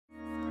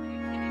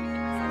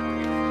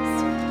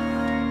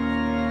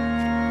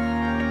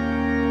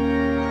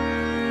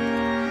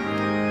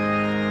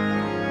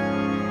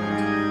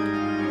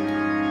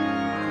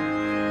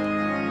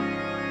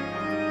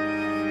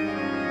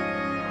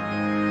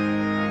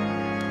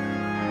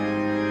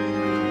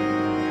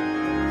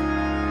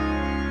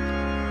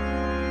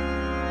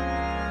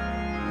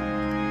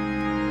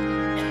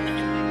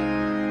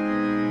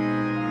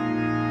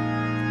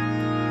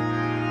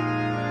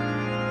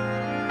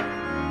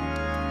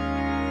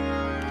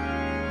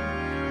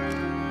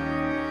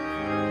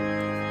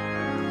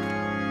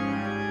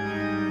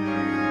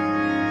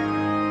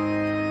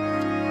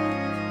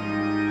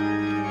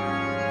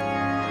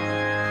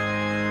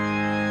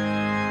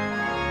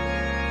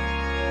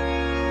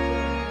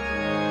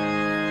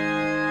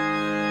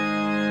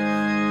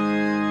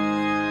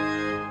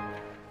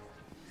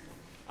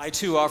I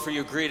too offer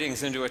you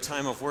greetings into a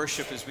time of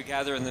worship as we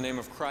gather in the name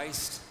of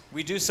Christ.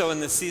 We do so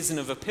in the season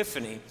of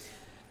Epiphany,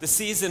 the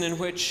season in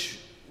which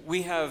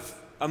we have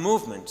a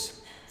movement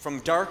from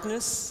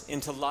darkness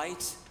into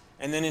light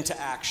and then into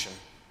action.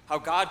 How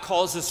God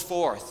calls us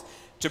forth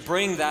to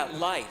bring that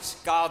light,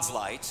 God's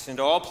light,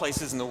 into all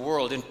places in the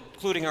world,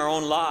 including our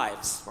own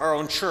lives, our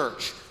own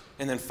church,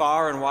 and then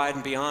far and wide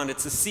and beyond.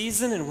 It's a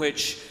season in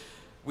which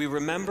we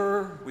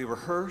remember, we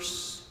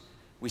rehearse,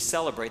 we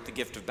celebrate the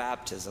gift of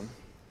baptism.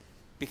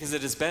 Because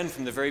it has been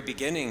from the very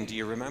beginning, do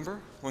you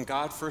remember? When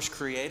God first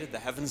created the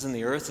heavens and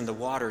the earth and the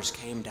waters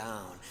came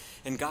down.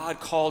 And God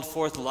called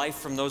forth life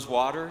from those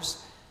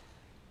waters.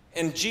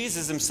 And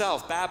Jesus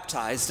himself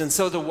baptized. And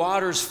so the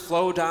waters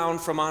flow down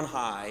from on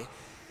high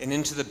and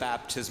into the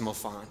baptismal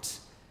font.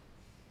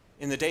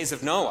 In the days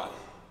of Noah,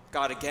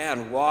 God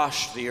again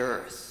washed the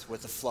earth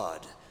with a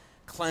flood,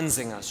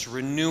 cleansing us,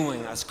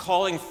 renewing us,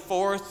 calling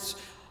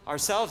forth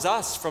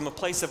us, from a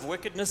place of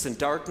wickedness and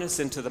darkness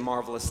into the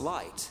marvelous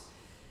light.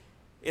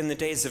 In the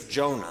days of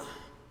Jonah,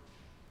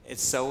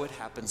 so it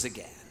happens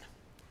again.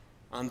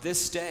 On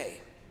this day,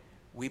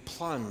 we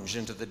plunge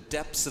into the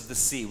depths of the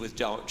sea with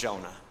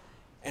Jonah,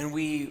 and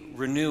we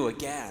renew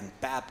again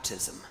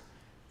baptism.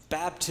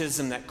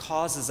 Baptism that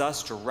causes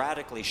us to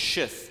radically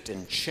shift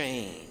and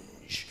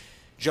change.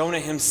 Jonah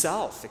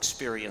himself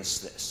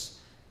experienced this,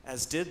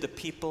 as did the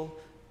people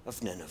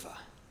of Nineveh.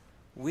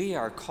 We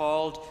are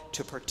called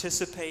to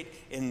participate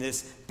in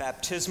this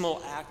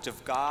baptismal act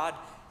of God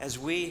as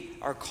we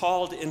are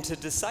called into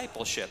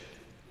discipleship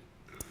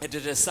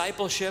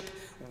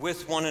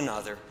with one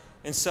another.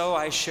 And so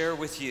I share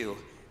with you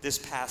this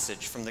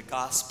passage from the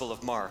Gospel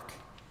of Mark.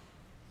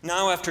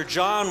 Now, after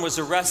John was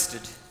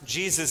arrested,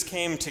 Jesus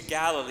came to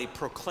Galilee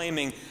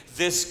proclaiming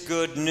this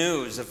good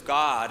news of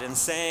God and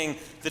saying,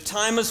 "The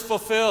time is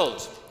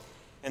fulfilled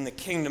and the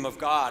kingdom of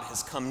God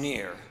has come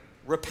near.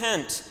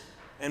 Repent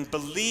and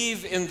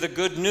believe in the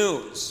good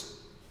news."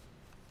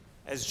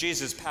 As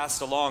Jesus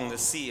passed along the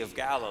Sea of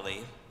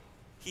Galilee,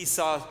 he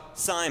saw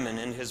Simon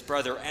and his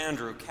brother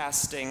Andrew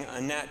casting a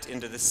net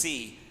into the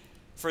sea,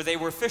 for they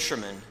were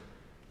fishermen.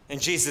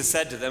 And Jesus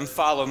said to them,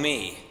 "Follow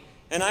me,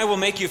 and I will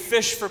make you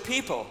fish for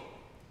people."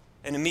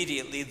 And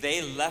immediately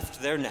they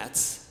left their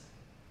nets,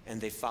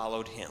 and they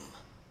followed him.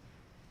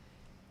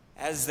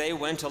 As they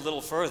went a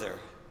little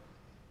further,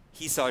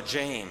 he saw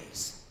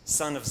James,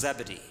 son of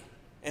Zebedee,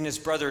 and his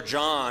brother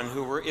John,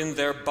 who were in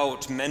their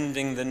boat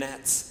mending the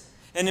nets.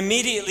 And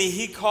immediately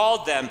he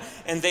called them,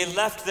 and they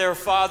left their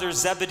father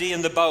Zebedee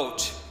in the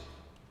boat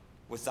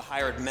with the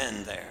hired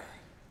men there.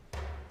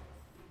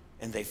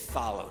 And they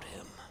followed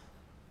him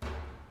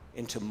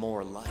into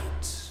more light.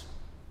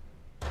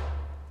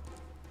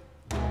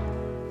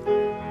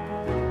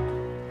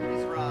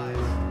 Please rise.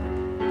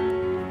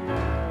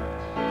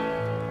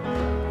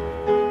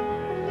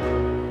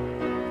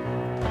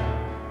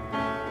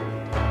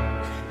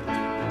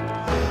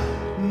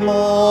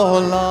 More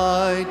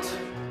light,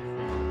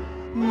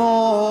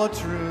 more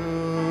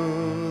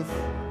truth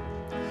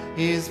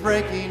is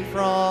breaking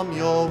from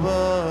your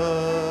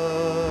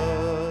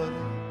word.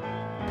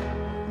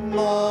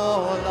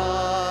 More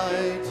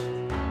light,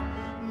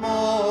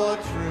 more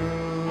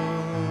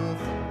truth.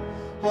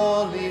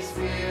 Holy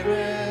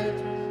Spirit,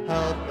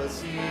 help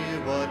us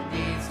hear what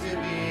needs to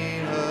be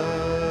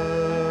heard.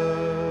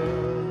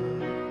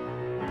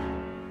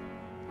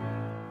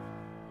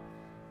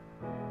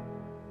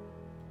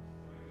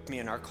 Me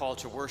in our call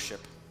to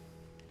worship.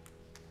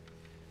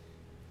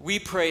 We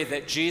pray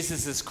that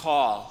Jesus'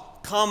 call,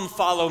 "Come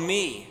follow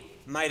me,"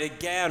 might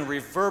again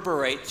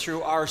reverberate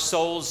through our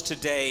souls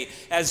today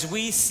as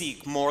we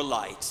seek more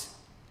light.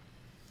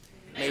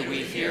 May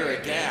we hear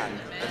again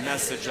the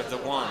message of the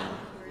one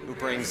who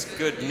brings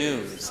good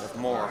news of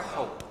more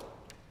hope.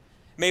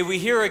 May we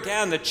hear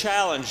again the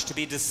challenge to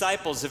be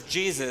disciples of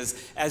Jesus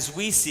as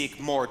we seek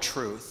more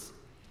truth.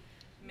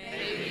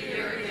 May we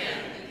hear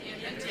again the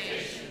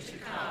invitation to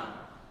come,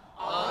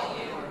 all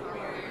you who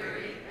are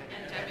weary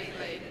and heavy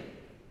laden.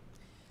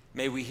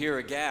 May we hear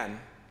again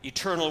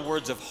eternal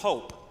words of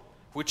hope,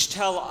 which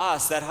tell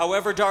us that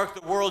however dark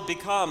the world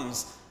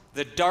becomes,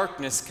 the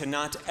darkness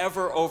cannot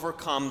ever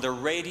overcome the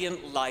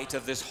radiant light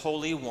of this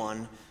Holy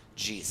One,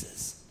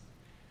 Jesus.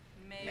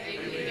 May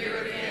we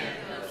hear again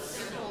those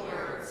simple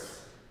words,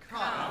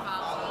 "Come,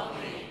 follow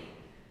me,"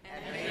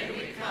 and may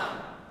we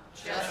come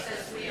just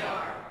as we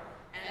are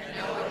and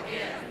know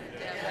again the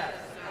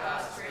depth of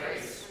God's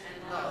grace and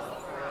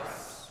love for us.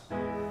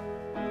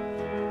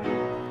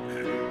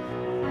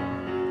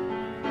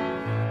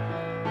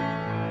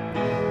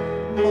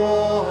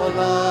 More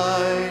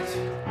light,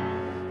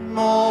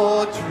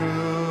 more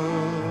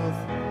truth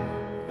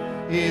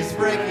is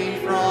breaking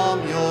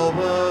from your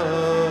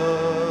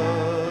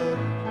word.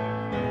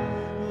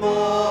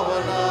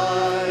 More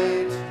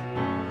light,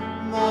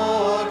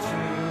 more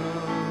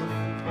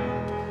truth.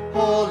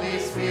 Holy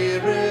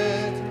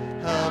Spirit,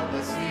 help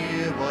us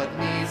hear what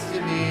needs to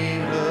be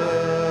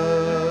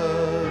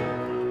heard.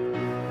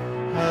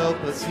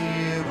 Help us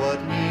hear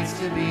what needs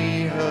to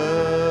be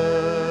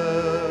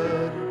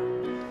heard.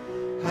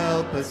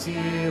 Help Help us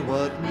hear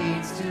what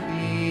needs to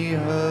be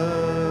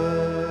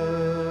heard.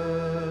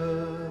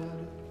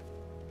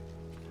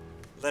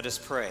 Let us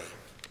pray.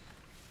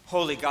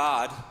 Holy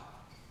God,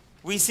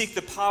 we seek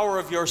the power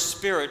of your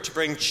Spirit to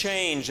bring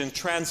change and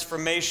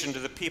transformation to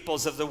the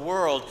peoples of the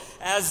world,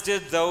 as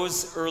did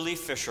those early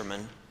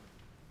fishermen.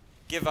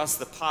 Give us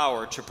the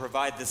power to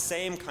provide the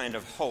same kind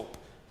of hope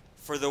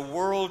for the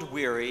world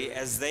weary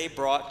as they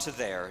brought to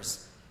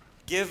theirs.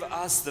 Give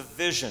us the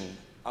vision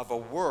of a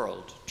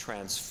world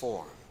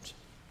transformed.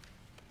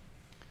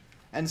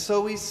 And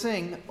so we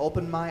sing,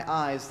 "Open my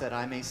eyes that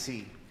I may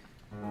see."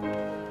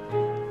 Open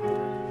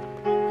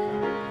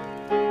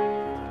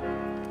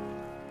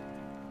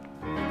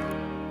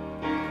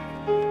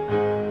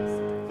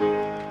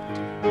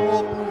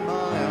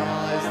my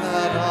eyes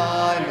that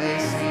I may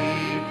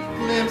see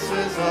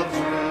glimpses of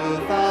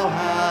truth thou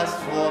hast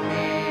for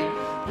me.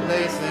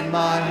 Place in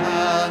my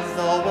hands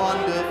the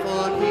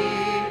wonderful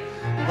key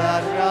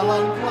that shall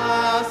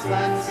unclasp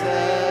and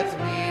set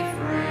me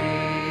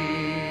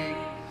free.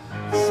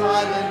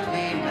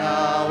 Silently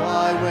now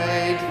I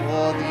wait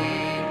for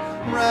thee,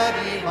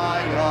 ready, my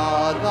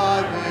God,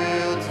 thy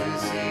will to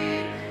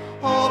see.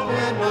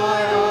 Open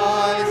my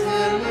eyes,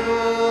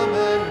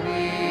 illumine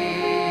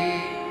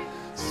me,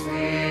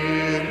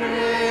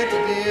 Spirit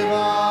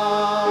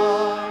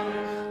divine.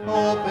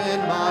 Open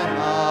my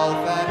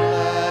mouth and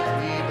let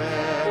me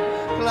bear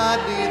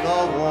gladly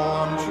the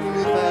warm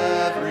truth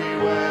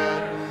everywhere.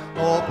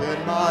 Open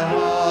my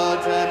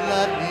heart and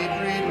let me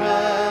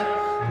prepare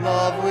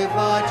love with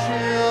thy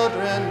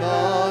children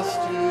thus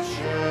to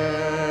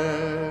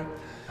share.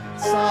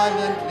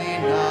 Silently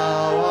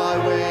now I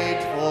wait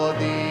for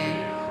thee,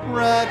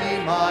 ready,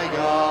 my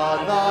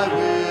God, thy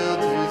will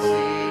to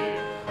see.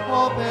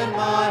 Open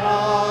my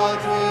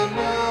heart,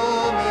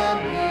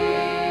 illumine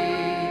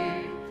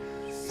me,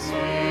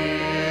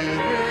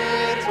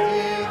 Spirit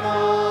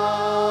divine.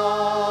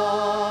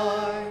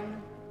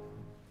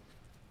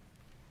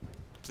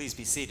 Please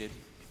be seated.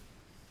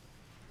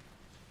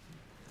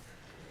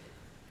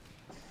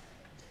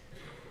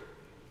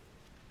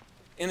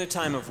 In a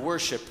time of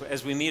worship,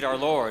 as we meet our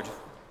Lord,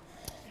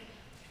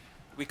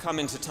 we come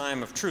into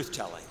time of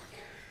truth-telling.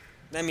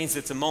 That means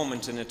it's a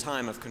moment in a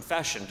time of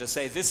confession to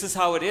say, this is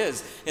how it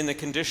is in the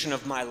condition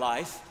of my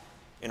life,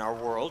 in our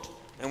world,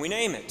 and we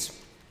name it.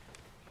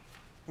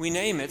 We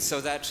name it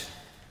so that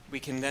we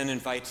can then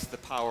invite the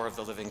power of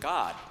the living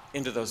God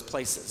into those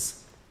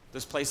places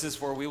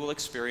where we will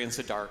experience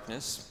a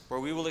darkness, where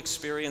we will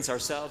experience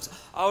ourselves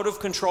out of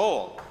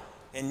control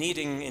and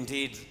needing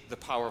indeed the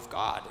power of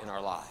God in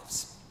our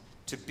lives,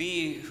 to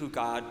be who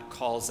God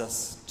calls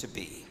us to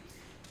be.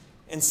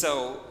 And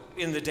so,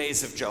 in the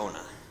days of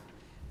Jonah,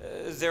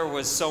 there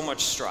was so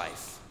much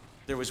strife.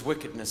 There was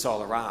wickedness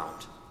all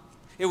around.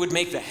 It would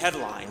make the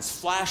headlines,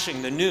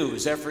 flashing the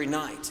news every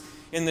night.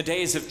 In the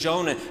days of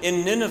Jonah,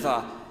 in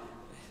Nineveh,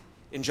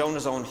 in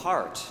Jonah's own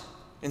heart,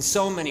 in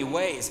so many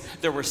ways,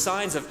 there were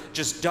signs of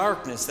just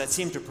darkness that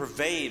seemed to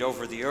pervade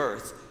over the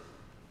earth.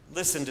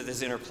 Listen to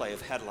this interplay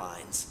of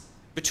headlines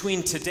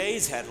between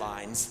today's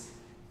headlines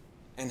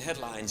and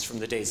headlines from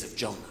the days of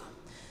Jonah.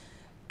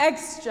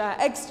 Extra,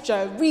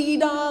 extra,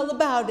 read all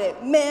about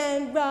it.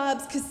 Man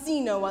robs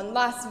casino on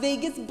Las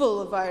Vegas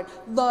Boulevard.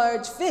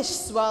 Large fish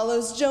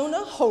swallows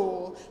Jonah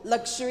whole.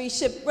 Luxury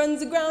ship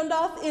runs aground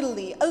off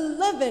Italy.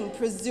 11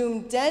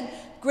 presumed dead.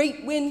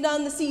 Great wind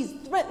on the seas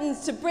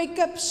threatens to break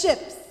up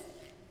ships.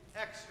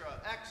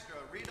 Extra, extra,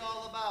 read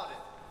all about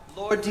it.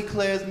 Lord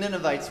declares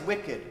Ninevites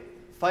wicked.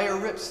 Fire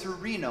rips through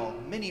Reno,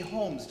 many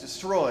homes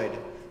destroyed.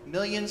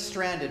 Millions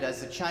stranded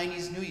as the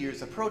Chinese New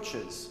Year's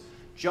approaches.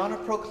 Jonah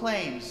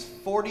proclaims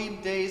 40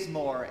 days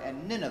more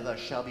and Nineveh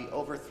shall be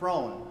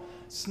overthrown.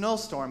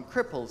 Snowstorm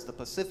cripples the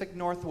Pacific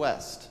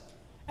Northwest.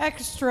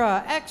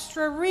 Extra,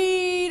 extra,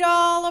 read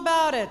all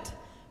about it.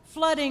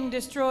 Flooding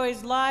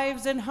destroys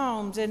lives and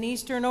homes in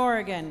eastern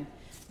Oregon.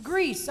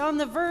 Greece on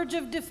the verge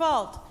of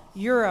default.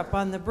 Europe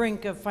on the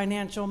brink of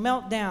financial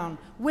meltdown.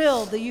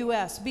 Will the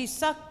U.S. be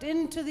sucked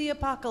into the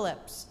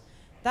apocalypse?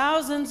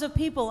 Thousands of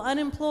people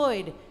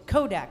unemployed.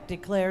 Kodak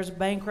declares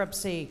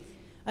bankruptcy.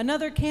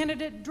 Another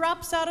candidate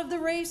drops out of the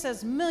race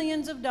as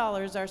millions of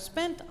dollars are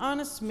spent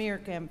on a smear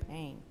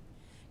campaign.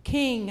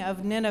 King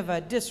of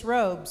Nineveh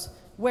disrobes,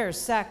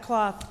 wears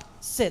sackcloth,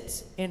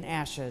 sits in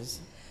ashes.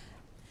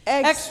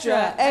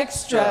 Extra,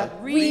 extra,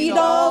 read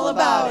all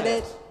about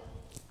it.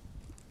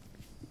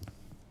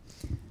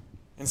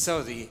 And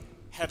so the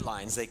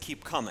headlines, they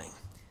keep coming.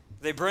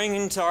 They bring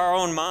into our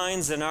own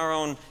minds and our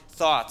own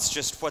thoughts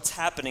just what's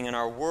happening in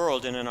our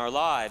world and in our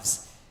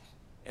lives,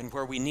 and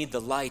where we need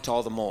the light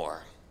all the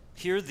more.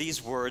 Hear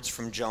these words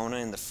from Jonah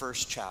in the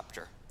first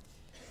chapter.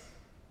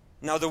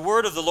 Now the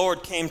word of the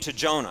Lord came to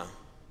Jonah,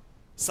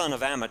 son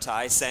of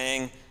Amittai,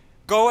 saying,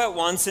 Go at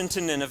once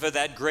into Nineveh,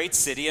 that great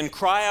city, and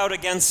cry out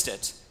against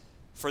it,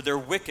 for their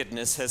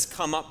wickedness has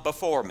come up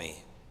before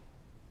me.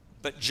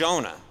 But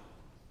Jonah,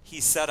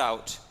 he set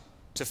out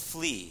to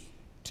flee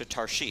to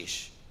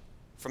Tarshish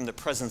from the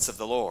presence of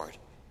the Lord.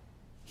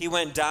 He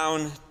went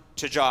down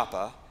to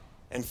Joppa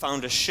and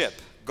found a ship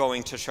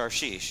going to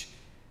Tarshish.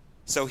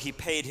 So he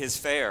paid his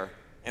fare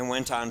and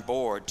went on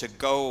board to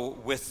go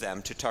with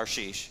them to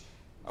Tarshish,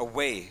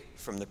 away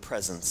from the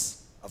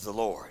presence of the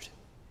Lord.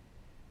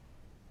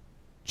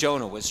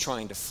 Jonah was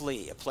trying to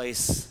flee a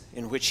place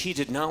in which he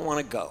did not want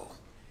to go.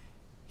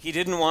 He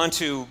didn't want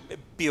to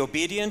be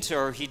obedient,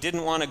 or he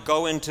didn't want to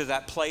go into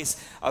that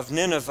place of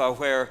Nineveh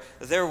where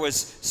there was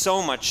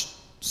so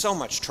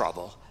much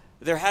trouble.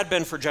 There had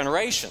been for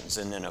generations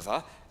in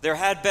Nineveh. There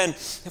had been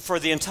for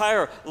the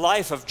entire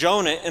life of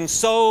Jonah, and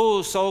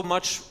so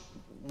much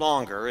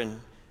longer. And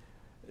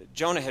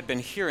Jonah had been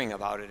hearing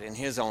about it in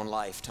his own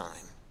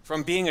lifetime.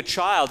 From being a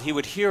child, he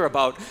would hear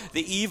about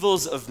the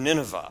evils of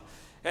Nineveh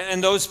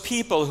and those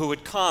people who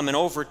would come and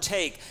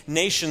overtake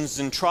nations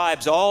and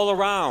tribes all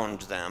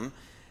around them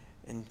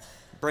and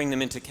bring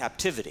them into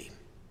captivity,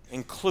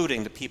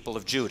 including the people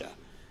of Judah,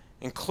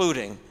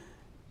 including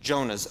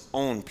Jonah's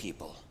own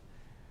people,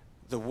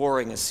 the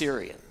warring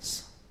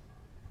Assyrians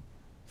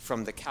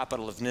from the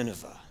capital of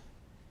Nineveh,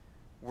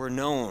 were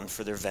known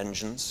for their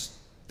vengeance.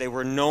 They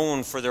were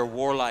known for their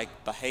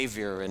warlike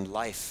behavior and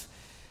life.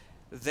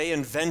 They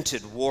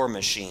invented war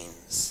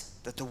machines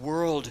that the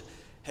world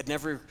had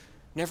never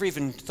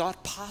even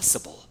thought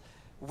possible.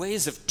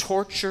 Ways of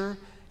torture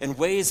and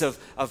ways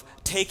of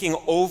taking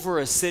over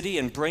a city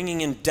and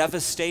bringing in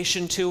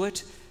devastation to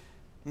it.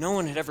 No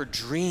one had ever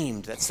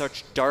dreamed that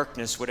such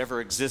darkness would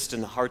ever exist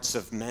in the hearts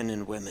of men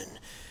and women,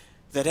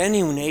 that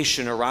any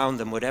nation around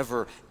them would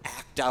ever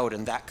act out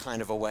in that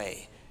kind of a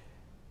way.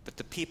 But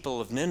the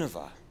people of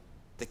Nineveh,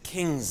 the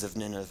kings of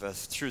Nineveh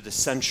through the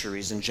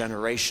centuries and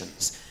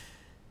generations,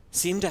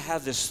 seemed to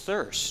have this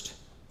thirst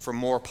for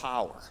more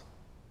power.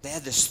 They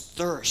had this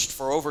thirst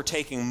for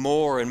overtaking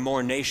more and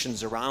more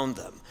nations around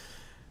them.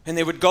 And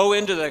they would go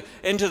into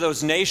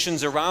those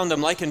nations around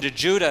them, like into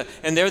Judah,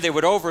 and there they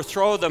would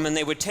overthrow them, and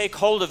they would take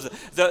hold of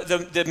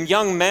the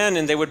young men,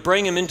 and they would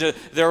bring them into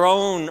their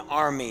own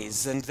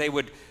armies, and they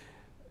would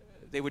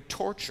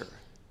torture,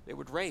 they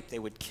would rape, they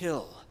would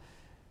kill,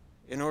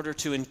 in order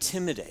to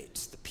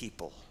intimidate the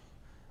people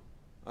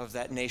of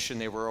that nation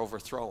they were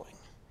overthrowing,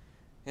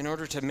 in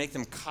order to make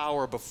them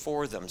cower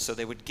before them so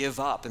they would give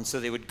up, and so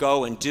they would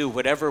go and do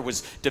whatever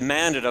was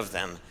demanded of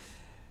them.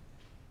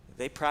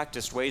 They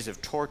practiced ways of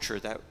torture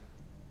that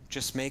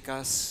just make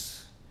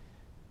us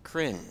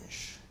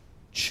cringe,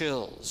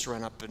 chills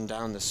run up and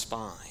down the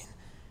spine,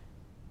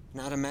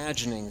 not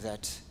imagining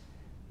that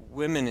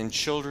women and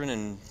children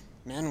and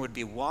men would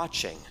be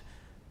watching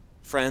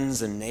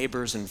friends and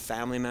neighbors and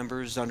family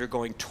members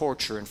undergoing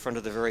torture in front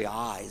of their very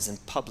eyes in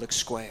public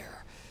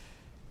square.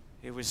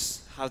 It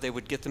was how they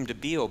would get them to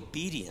be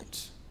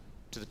obedient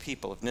to the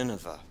people of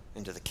Nineveh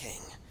and to the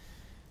king.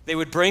 They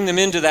would bring them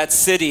into that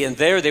city, and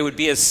there they would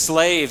be as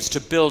slaves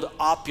to build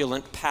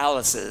opulent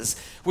palaces,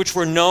 which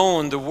were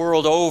known the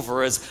world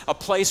over as a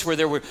place where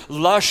there were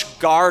lush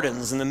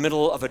gardens in the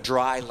middle of a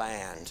dry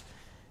land,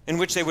 in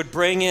which they would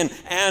bring in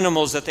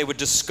animals that they would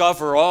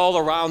discover all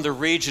around the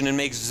region and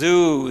make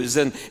zoos.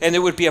 And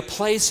it would be a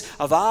place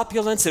of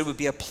opulence. It would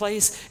be a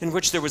place in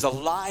which there was a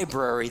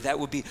library that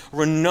would be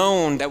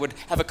renowned, that would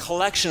have a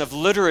collection of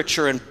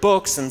literature and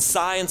books and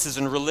sciences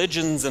and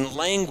religions and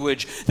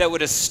language that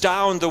would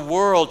astound the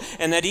world.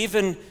 And that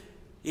even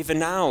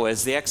now,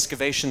 as the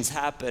excavations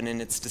happen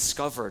and it's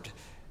discovered,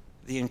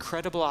 the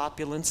incredible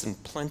opulence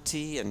and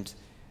plenty and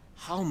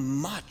how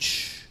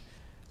much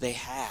they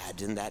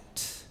had in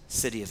that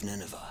city of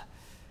Nineveh,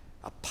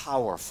 a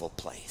powerful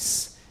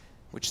place,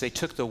 which they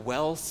took the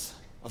wealth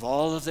of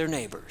all of their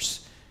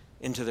neighbors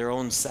into their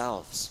own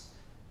selves.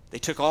 They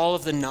took all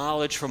of the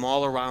knowledge from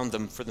all around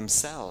them for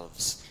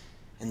themselves,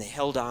 and they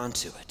held on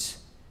to it.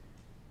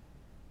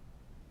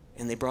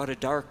 And they brought a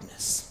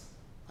darkness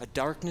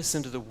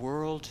into the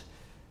world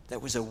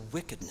that was a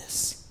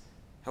wickedness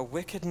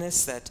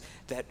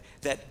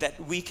that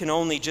we can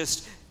only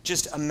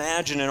just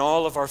imagine in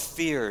all of our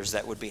fears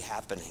that would be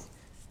happening.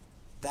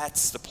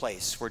 That's the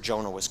place where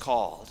Jonah was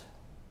called.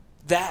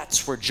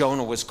 That's where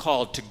Jonah was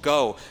called to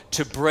go,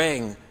 to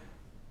bring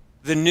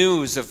the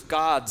news of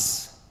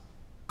God's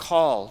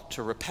call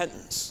to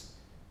repentance.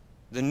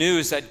 The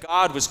news that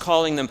God was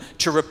calling them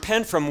to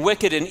repent from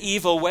wicked and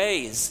evil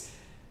ways.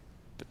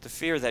 But the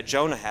fear that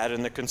Jonah had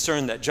and the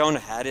concern that Jonah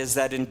had is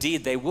that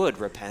indeed they would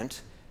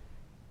repent,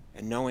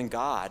 and knowing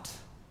God,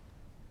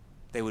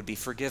 they would be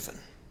forgiven.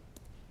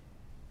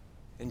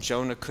 And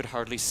Jonah could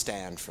hardly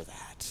stand for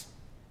that.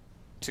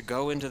 To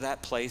go into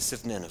that place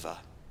of Nineveh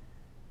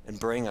and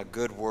bring a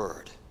good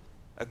word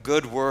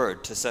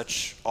to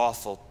such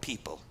awful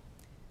people.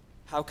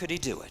 How could he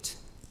do it?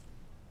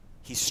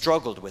 He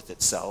struggled with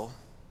it so,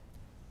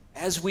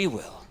 as we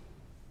will.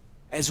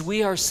 As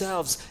we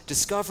ourselves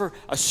discover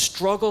a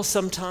struggle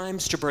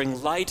sometimes to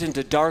bring light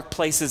into dark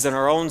places in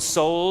our own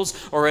souls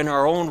or in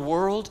our own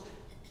world,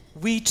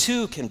 we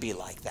too can be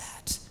like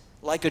that,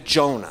 like a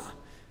Jonah,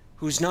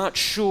 who's not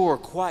sure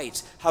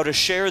quite how to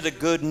share the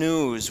good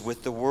news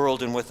with the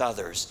world and with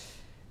others,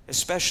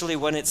 especially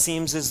when it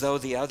seems as though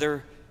the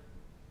other,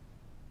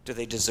 do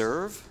they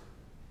deserve?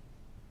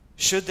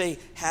 Should they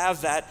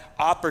have that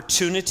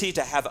opportunity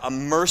to have a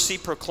mercy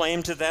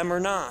proclaimed to them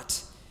or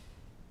not?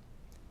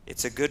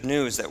 It's a good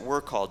news that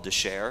we're called to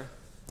share.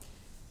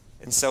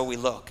 And so we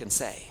look and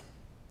say,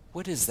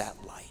 what is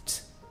that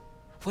light?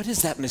 What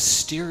is that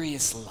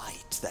mysterious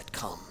light that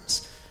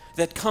comes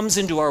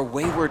into our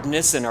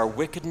waywardness and our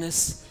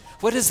wickedness?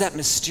 What is that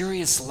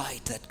mysterious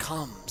light that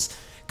comes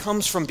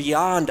from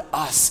beyond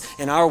us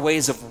and our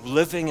ways of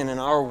living and in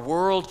our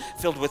world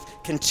filled with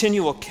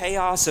continual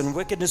chaos and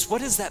wickedness?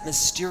 What is that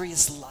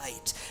mysterious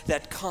light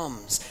that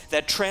comes,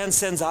 that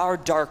transcends our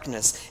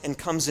darkness and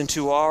comes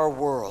into our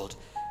world?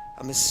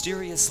 A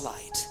mysterious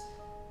light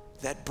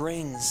that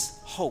brings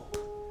hope,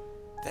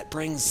 that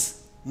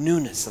brings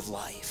newness of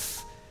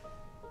life.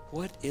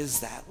 What is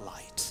that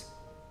light?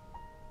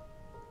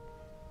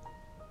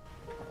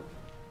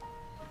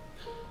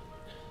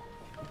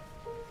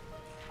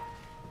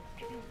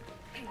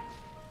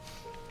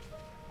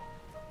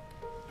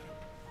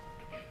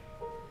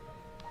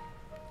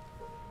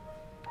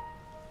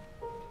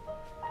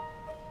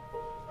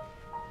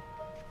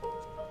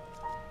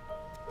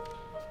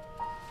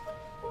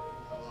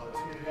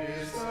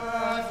 Is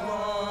that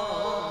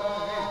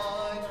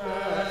light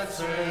that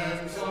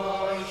sends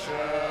our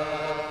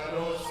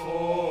shadows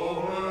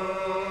forward?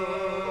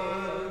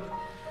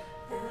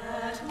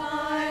 That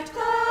light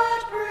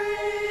that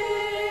brings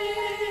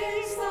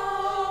the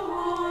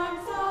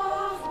warmth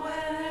of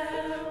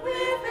where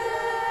we've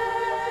been.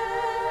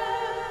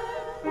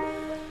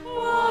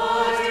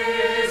 What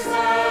is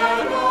that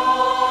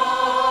light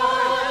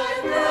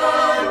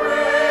that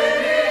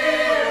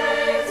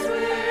radiates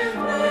with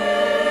wisdom?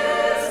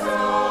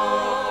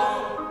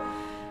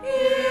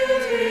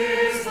 It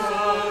is the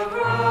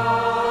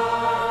Christ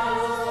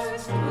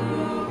who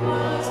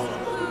was,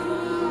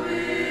 who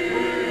is,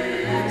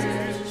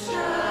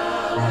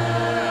 shall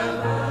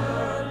ever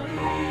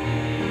be.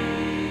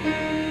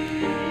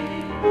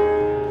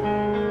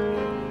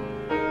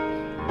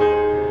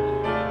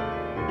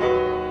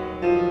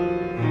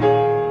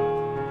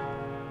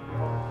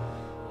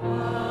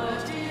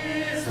 What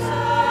is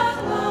that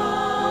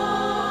light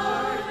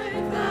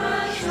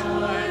that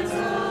shines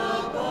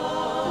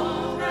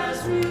above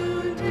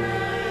resolute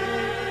day?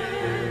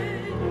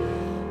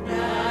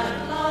 That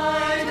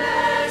light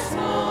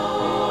exposing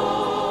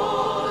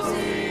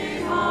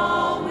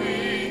all we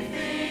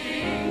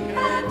think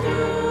and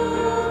do.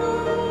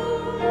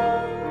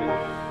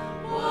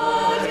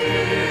 What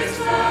is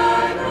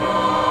that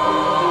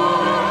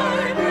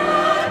light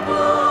that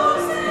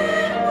moves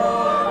in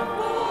more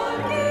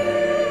forgiveness?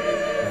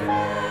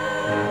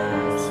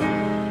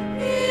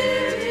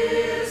 It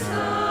is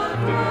the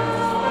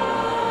Christ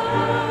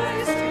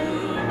who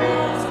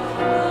was,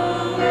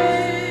 who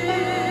is,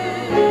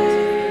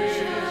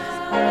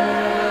 shall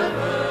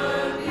ever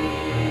be.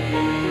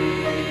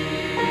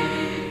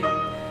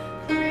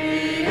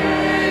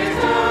 Creator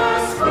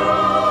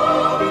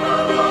spoke the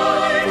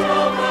light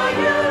of the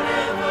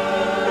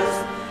universe.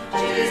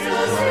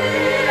 Jesus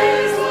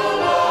is the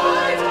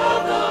light of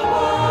the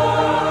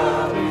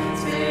world.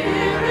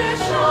 Spirit,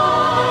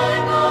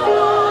 shine the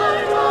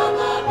light on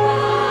the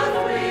path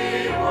we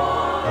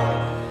walk,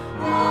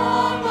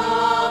 on the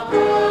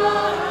path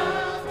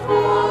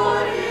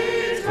toward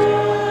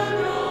eternal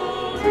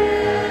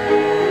day.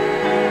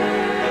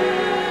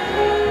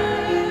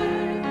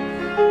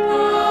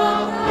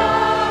 The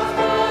path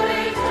toward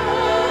eternal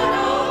day.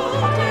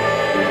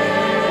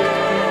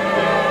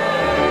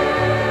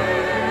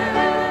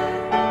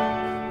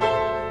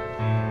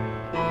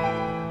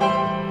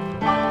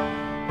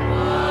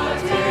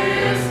 What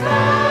is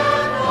that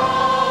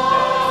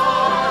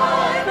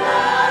light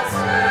that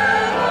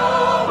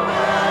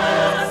silhouettes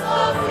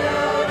the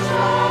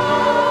future?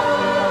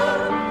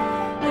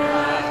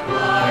 That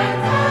light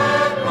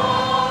that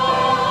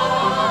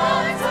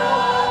lights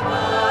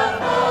above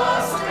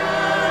the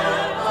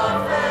step of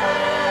faith.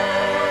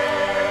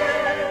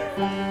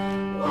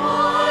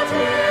 What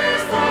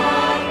is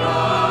that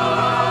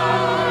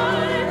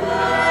light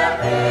that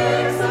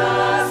brings the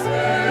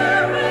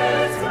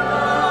Spirit's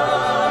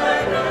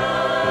guidance?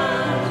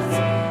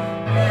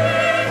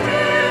 It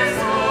is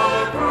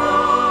the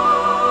Christ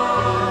who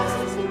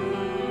was, who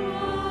is,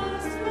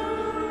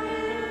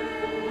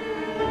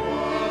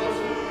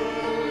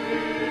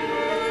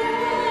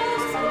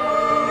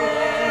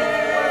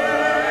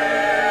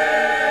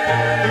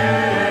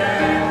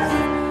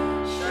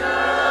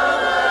 shall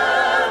ever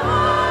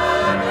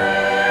be.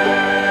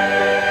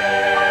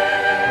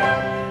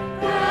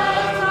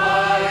 That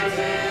light is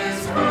Christ.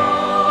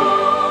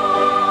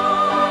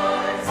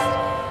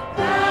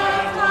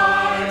 That light is Christ. That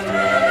light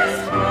is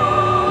Christ.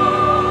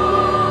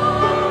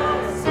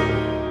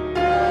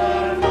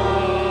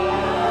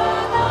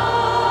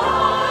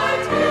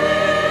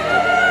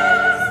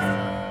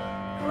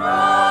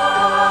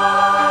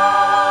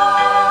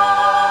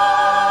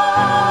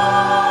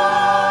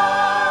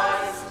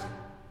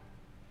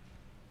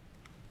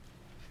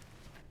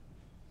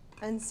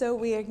 And so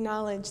we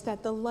acknowledge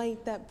that the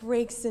light that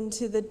breaks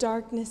into the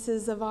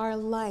darknesses of our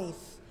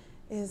life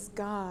is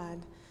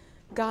God.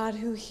 God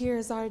who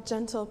hears our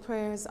gentle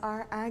prayers,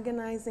 our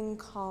agonizing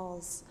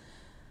calls,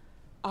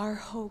 our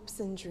hopes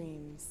and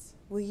dreams.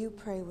 Will you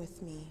pray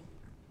with me?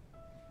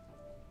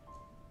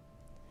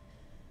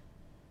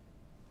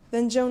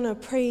 Then Jonah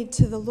prayed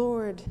to the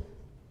Lord,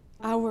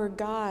 our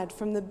God,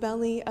 from the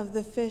belly of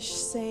the fish,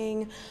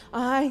 saying,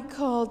 I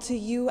called to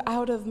you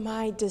out of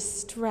my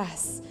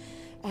distress,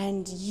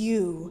 and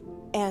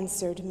you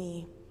answered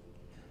me.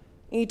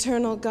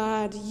 Eternal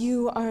God,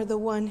 you are the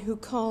one who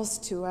calls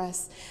to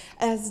us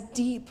as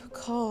deep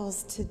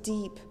calls to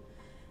deep.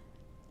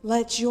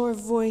 Let your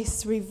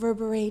voice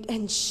reverberate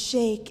and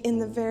shake in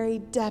the very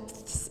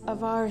depths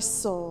of our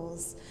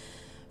souls.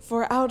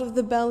 For out of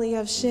the belly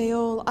of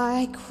Sheol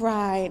I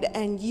cried,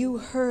 and you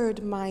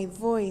heard my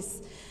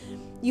voice.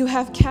 You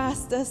have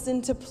cast us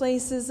into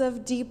places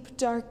of deep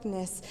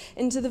darkness,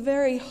 into the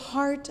very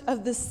heart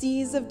of the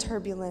seas of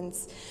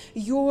turbulence.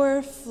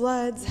 Your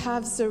floods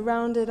have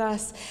surrounded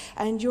us,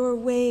 and your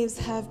waves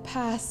have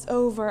passed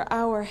over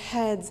our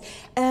heads,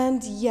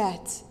 and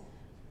yet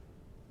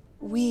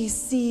we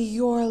see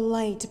your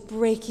light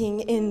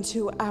breaking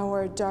into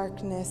our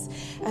darkness,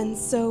 and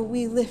so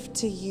we lift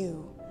to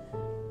you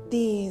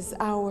these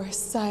our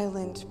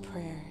silent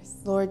prayers.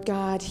 Lord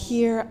God,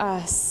 hear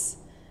us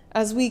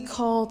as we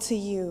call to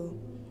you,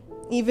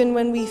 even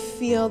when we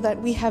feel that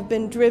we have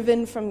been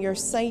driven from your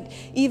sight,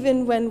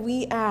 even when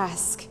we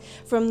ask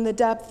from the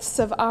depths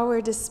of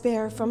our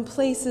despair, from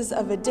places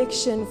of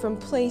addiction, from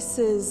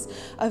places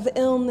of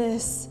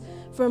illness,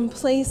 from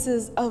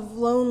places of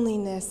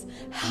loneliness.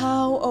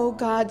 How, O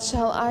God,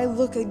 shall I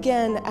look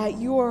again at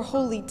your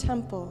holy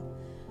temple?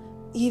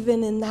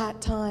 Even in that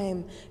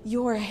time,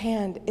 your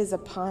hand is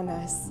upon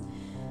us.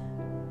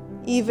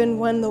 Even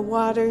when the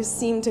waters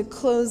seem to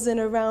close in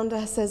around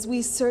us as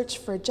we search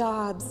for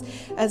jobs,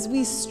 as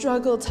we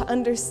struggle to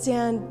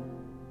understand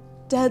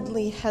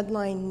deadly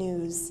headline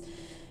news,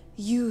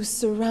 you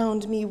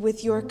surround me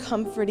with your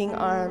comforting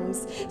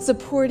arms,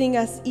 supporting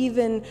us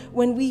even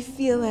when we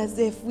feel as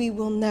if we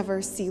will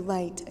never see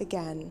light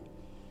again.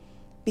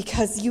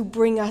 Because you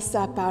bring us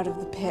up out of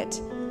the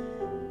pit.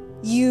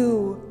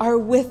 You are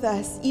with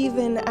us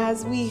even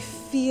as we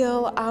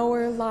feel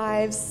our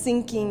lives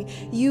sinking.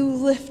 You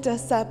lift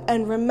us up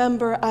and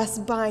remember us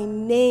by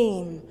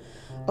name,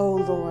 O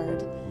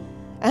Lord.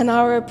 And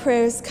our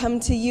prayers come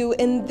to you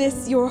in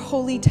this your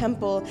holy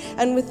temple,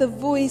 and with a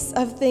voice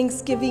of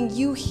thanksgiving,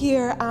 you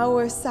hear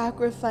our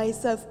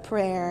sacrifice of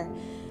prayer.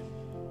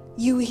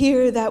 You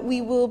hear that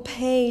we will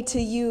pay to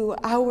you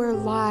our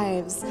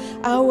lives,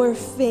 our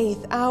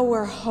faith,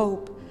 our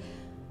hope.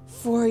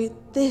 For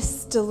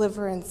this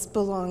deliverance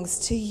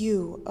belongs to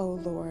you, O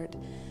Lord.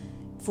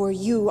 For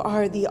you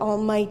are the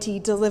almighty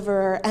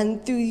deliverer,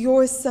 and through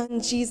your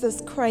Son,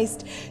 Jesus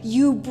Christ,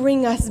 you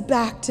bring us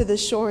back to the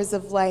shores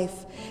of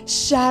life,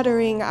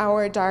 shattering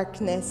our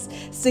darkness,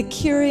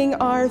 securing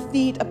our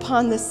feet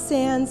upon the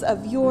sands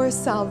of your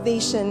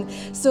salvation,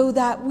 so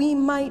that we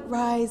might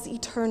rise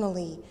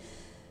eternally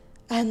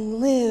and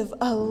live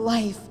a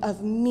life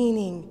of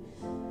meaning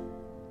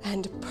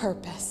and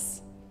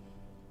purpose.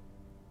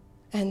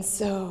 And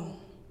so,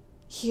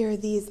 hear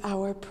these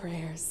our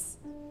prayers.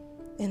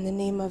 In the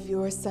name of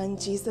your Son,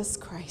 Jesus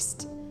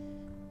Christ.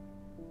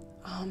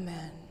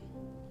 Amen.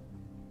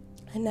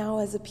 And now,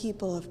 as a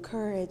people of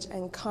courage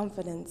and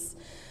confidence,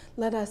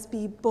 let us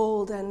be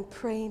bold and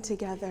pray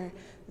together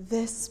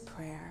this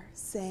prayer,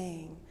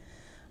 saying,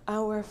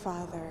 Our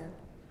Father,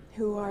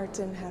 who art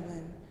in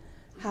heaven,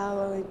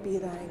 hallowed be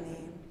thy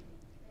name.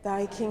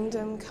 Thy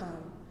kingdom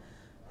come,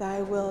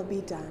 thy will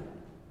be done,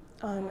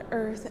 on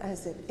earth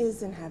as it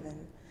is in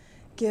heaven.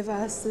 Give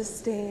us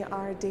this day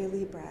our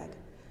daily bread,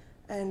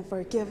 and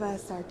forgive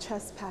us our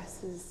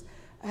trespasses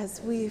as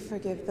we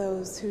forgive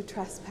those who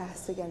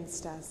trespass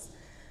against us.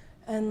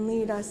 And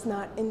lead us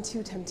not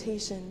into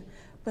temptation,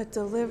 but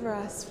deliver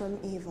us from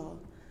evil.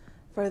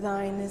 For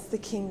thine is the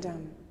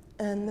kingdom,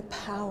 and the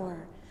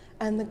power,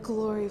 and the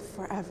glory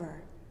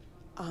forever.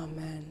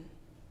 Amen.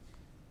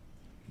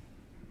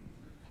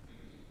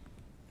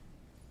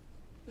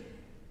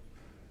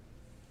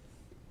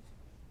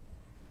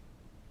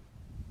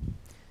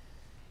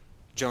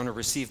 Jonah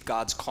received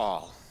God's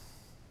call.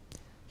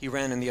 He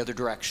ran in the other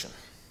direction.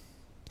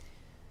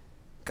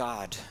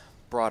 God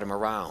brought him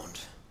around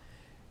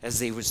as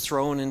he was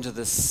thrown into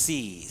the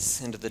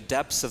seas, into the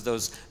depths of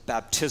those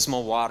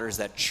baptismal waters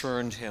that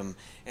churned him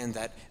and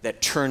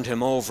that turned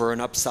him over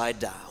and upside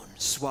down,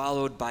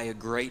 swallowed by a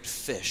great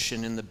fish.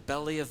 And in the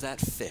belly of that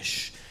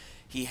fish,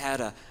 he had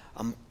a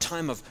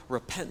time of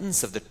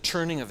repentance, of the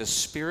turning of his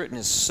spirit and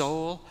his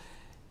soul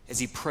as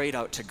he prayed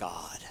out to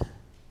God.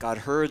 God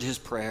heard his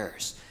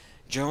prayers.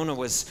 Jonah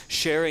was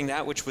sharing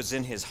that which was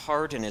in his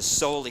heart and his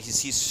soul. He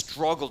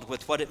struggled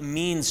with what it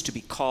means to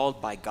be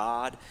called by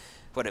God,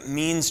 what it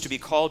means to be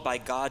called by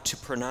God to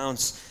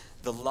pronounce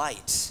the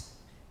light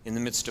in the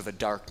midst of a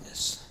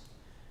darkness.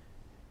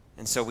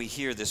 And so we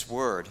hear this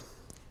word,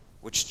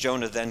 which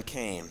Jonah then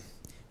came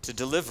to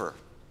deliver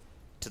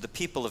to the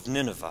people of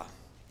Nineveh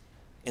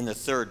in the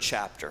 3rd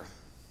chapter.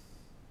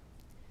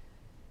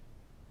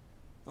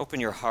 Open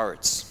your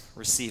hearts,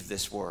 receive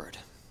this word.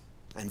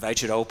 I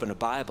invite you to open a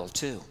Bible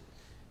too,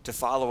 to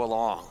follow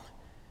along,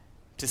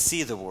 to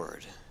see the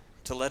word,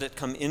 to let it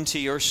come into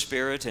your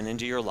spirit and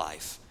into your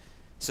life,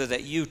 so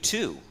that you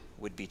too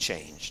would be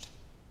changed.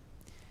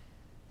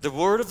 The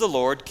word of the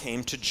Lord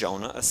came to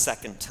Jonah a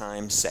second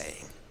time,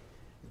 saying,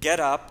 "Get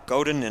up,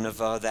 go to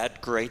Nineveh,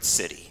 that great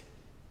city,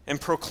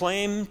 and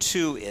proclaim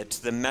to it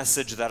the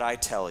message that I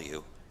tell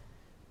you."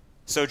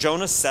 So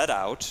Jonah set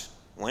out,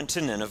 went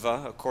to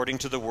Nineveh, according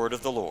to the word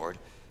of the Lord.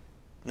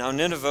 Now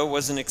Nineveh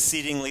was an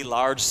exceedingly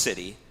large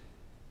city,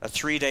 a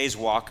 3 days'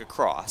 walk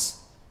across.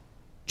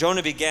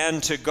 Jonah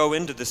began to go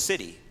into the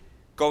city,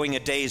 going a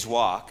day's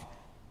walk,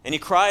 and he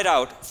cried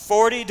out,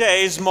 40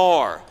 days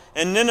more,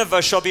 and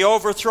Nineveh shall be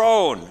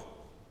overthrown.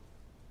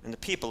 And the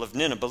people of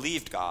Nineveh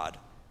believed God.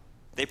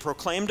 They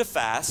proclaimed a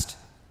fast,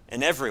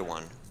 and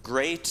everyone,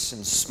 great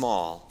and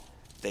small,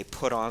 they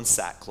put on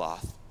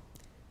sackcloth.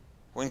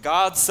 When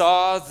God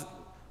saw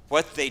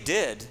what they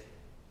did,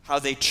 how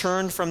they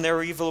turned from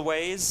their evil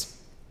ways,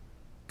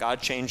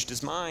 God changed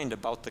his mind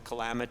about the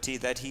calamity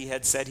that he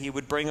had said he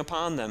would bring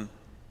upon them,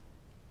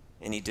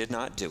 and he did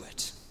not do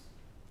it.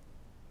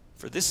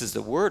 For this is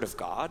the word of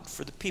God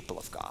for the people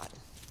of God.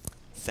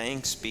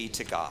 Thanks be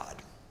to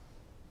God.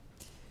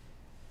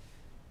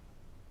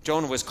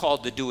 Jonah was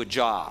called to do a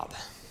job.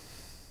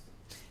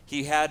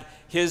 He had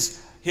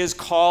his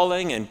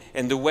calling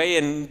and the way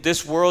in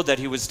this world that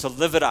he was to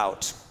live it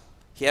out.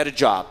 He had a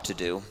job to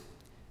do.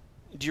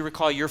 Do you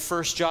recall your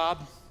first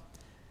job?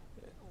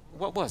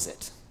 What was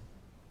it?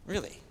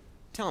 Really?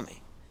 Tell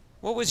me.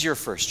 What was your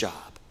first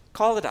job?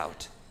 Call it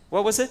out.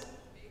 What was it?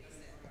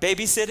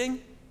 Babysitting?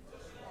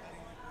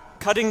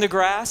 Cutting the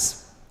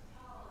grass?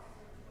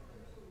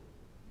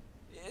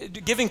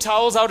 Giving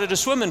towels out at a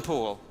swimming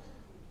pool?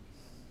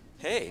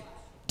 Hey,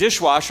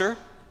 dishwasher?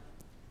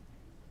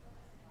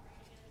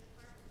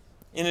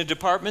 In a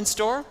department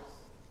store?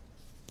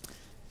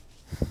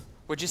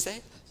 What'd you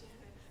say?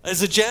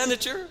 As a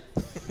janitor?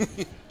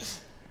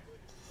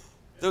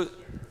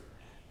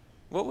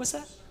 What was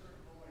that?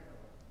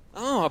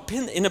 Oh, a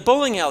pin in a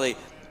bowling alley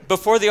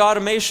before the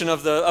automation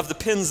of the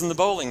pins in the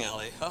bowling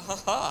alley. Ha ha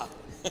ha.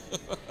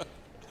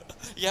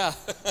 Yeah.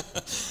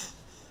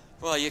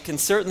 Well, you can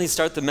certainly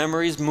start the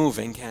memories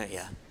moving, can't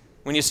you?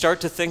 When you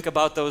start to think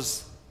about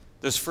those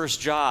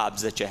first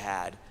jobs that you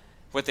had,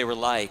 what they were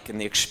like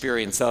and the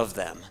experience of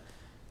them.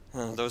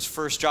 Those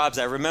first jobs,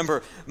 I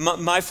remember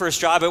my first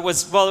job, it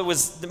was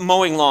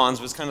mowing lawns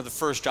was kind of the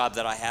first job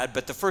that I had,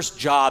 but the first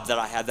job that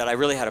I had that I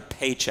really had a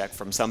paycheck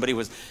from somebody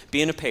was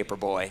being a paper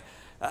boy.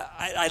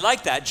 I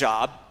liked that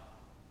job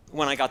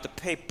when I got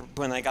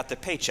the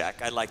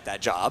paycheck. I liked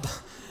that job.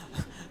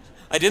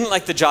 I didn't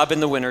like the job in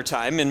the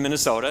wintertime in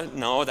Minnesota.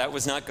 No, that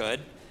was not good.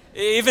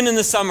 Even in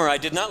the summer, I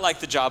did not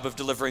like the job of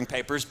delivering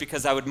papers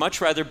because I would much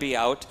rather be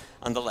out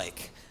on the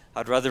lake.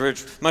 I'd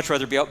much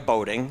rather be out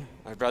boating.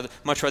 I'd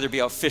much rather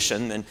be out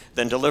fishing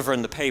than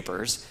delivering the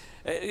papers.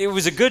 It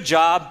was a good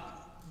job,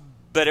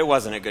 but it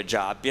wasn't a good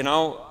job. You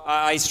know,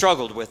 I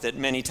struggled with it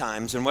many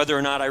times and whether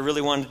or not I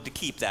really wanted to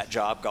keep that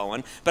job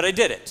going, but I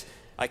did it.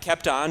 I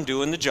kept on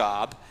doing the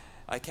job.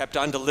 I kept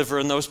on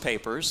delivering those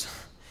papers.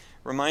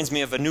 Reminds me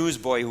of a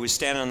newsboy who was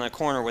standing on the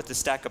corner with a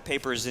stack of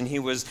papers and he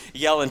was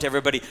yelling to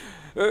everybody,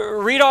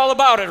 read all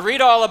about it, read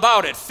all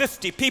about it.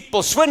 50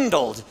 people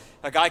swindled.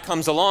 A guy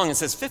comes along and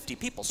says, 50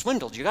 people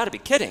swindled? You got to be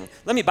kidding.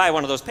 Let me buy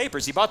one of those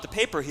papers. He bought the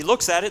paper. He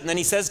looks at it and then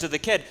he says to the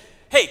kid,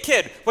 hey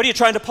kid, what are you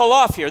trying to pull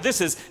off here?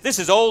 This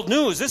is old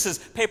news. This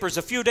paper's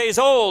a few days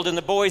old. And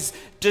the boy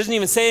doesn't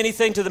even say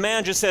anything to the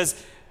man, just says,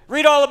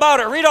 read all about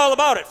it, read all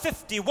about it.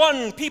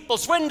 51 people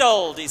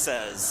swindled, he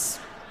says.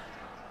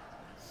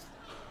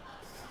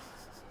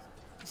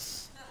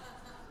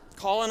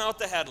 Calling out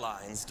the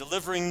headlines,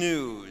 delivering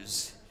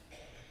news.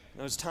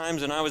 Those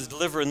times when I was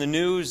delivering the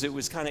news, it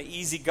was kind of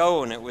easy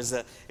going. It was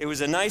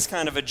a nice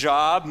kind of a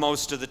job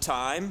most of the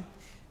time.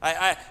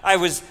 I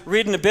was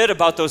reading a bit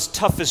about those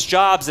toughest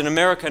jobs in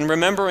America and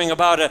remembering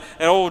about an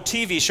old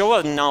TV show. It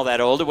wasn't all that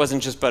old. It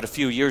wasn't just but a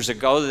few years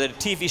ago that a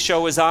TV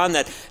show was on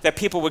that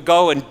people would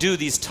go and do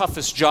these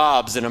toughest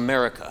jobs in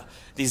America.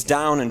 These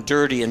down and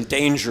dirty and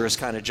dangerous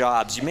kind of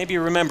jobs. You maybe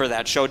remember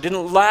that show. It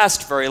didn't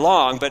last very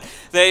long, but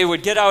they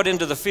would get out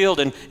into the field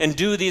and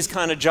do these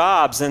kind of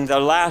jobs. And the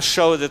last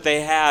show that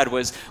they had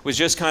was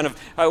just kind of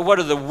what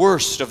are the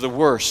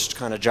worst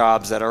kind of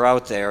jobs that are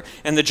out there.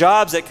 And the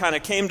jobs that kind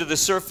of came to the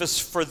surface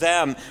for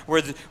them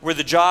were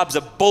the jobs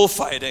of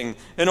bullfighting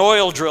and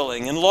oil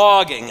drilling and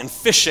logging and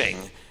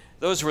fishing.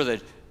 Those were the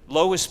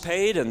lowest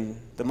paid and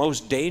the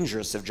most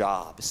dangerous of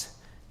jobs.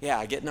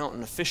 Yeah, getting out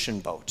in a fishing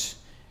boat.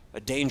 A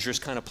dangerous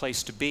kind of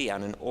place to be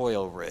on an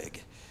oil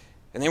rig.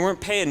 And they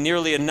weren't paying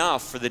nearly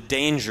enough for the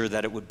danger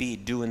that it would be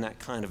doing that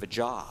kind of a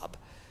job.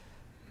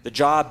 The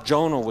job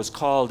Jonah was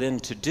called in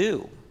to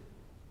do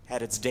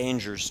had its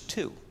dangers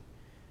too.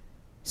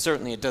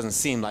 Certainly it doesn't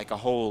seem like a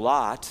whole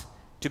lot.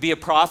 To be a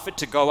prophet,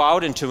 to go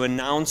out and to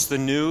announce the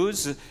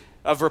news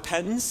of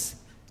repentance,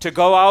 to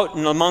go out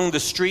and among the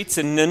streets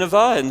in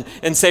Nineveh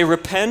and say,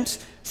 repent,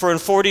 for in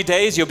 40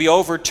 days you'll be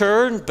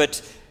overturned,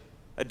 but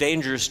a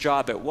dangerous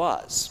job it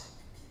was.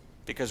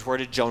 Because where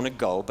did Jonah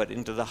go but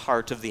into the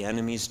heart of the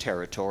enemy's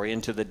territory,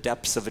 into the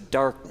depths of a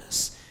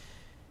darkness?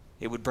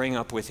 It would bring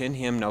up within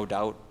him, no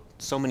doubt,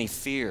 so many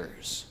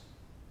fears,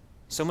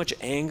 so much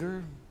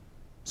anger,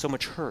 so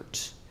much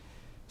hurt,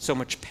 so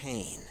much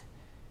pain.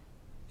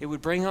 It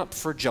would bring up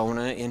for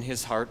Jonah in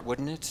his heart,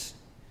 wouldn't it?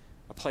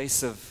 A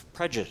place of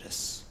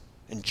prejudice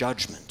and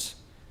judgment.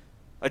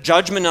 A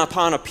judgment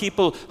upon a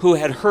people who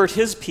had hurt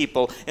his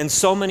people and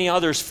so many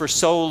others for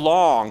so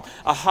long.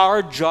 A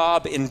hard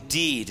job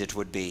indeed it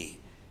would be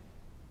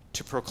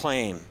to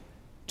proclaim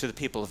to the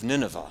people of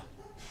Nineveh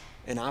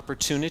an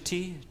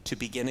opportunity to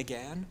begin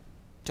again,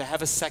 to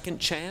have a second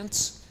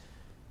chance,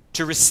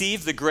 to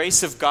receive the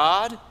grace of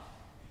God.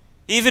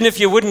 Even if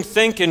you wouldn't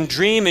think and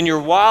dream in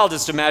your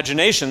wildest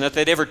imagination that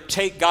they'd ever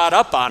take God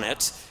up on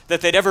it,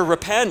 that they'd ever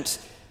repent,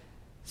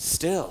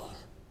 still,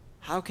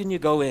 how can you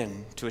go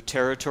into a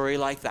territory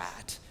like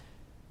that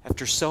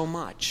after so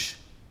much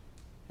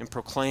and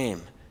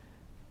proclaim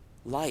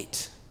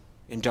light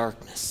in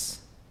darkness?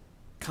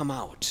 Come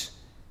out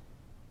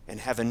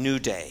and have a new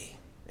day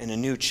and a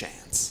new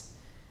chance.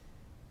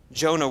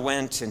 Jonah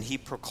went and he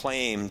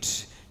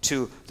proclaimed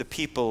to the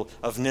people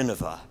of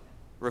Nineveh,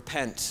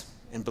 repent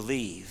and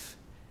believe.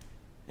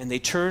 And they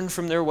turned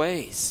from their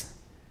ways.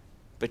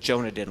 But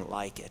Jonah didn't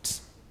like it.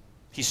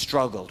 He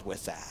struggled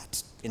with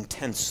that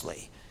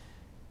intensely.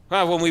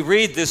 Well, when we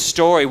read this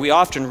story, we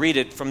often read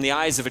it from the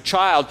eyes of a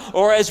child,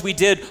 or as we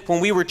did when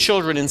we were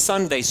children in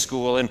Sunday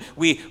school, and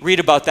we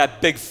read about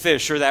that big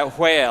fish or that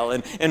whale,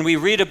 and we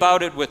read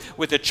about it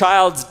with a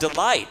child's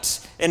delight.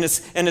 And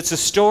it's a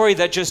story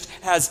that just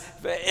has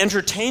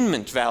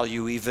entertainment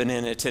value even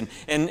in it, and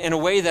in a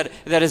way that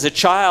as a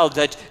child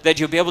that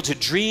you'll be able to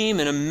dream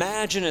and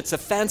imagine. It's a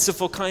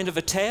fanciful kind of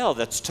a tale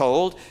that's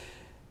told.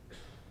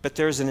 But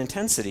there's an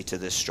intensity to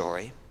this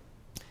story.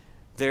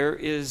 There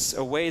is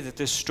a way that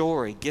this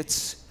story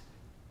gets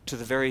to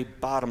the very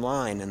bottom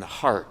line in the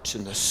heart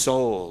and the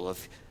soul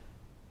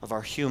of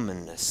our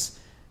humanness,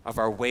 of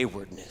our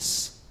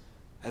waywardness,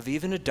 of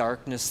even a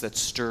darkness that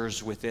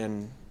stirs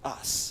within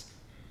us,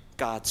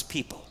 God's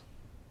people,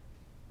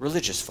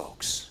 religious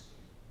folks,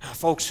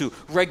 folks who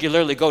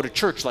regularly go to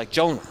church like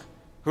Jonah,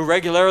 who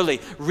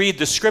regularly read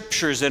the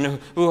scriptures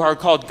and who are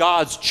called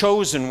God's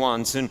chosen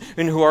ones, and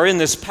who are in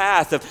this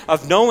path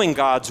of knowing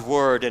God's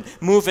word and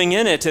moving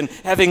in it and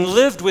having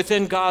lived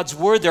within God's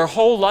word their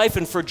whole life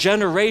and for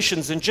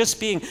generations, and just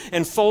being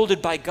enfolded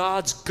by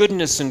God's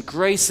goodness and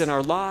grace in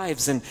our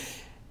lives. And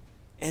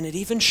it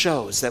even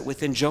shows that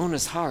within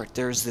Jonah's heart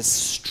there's this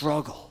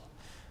struggle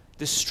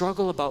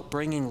about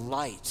bringing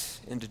light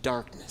into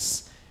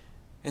darkness.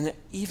 And that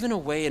even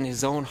away in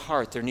his own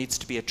heart there needs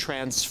to be a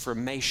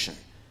transformation.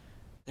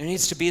 There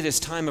needs to be this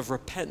time of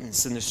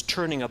repentance and this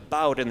turning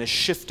about and this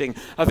shifting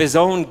of his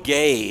own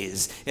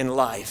gaze in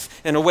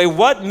life. In a way,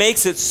 what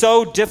makes it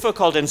so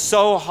difficult and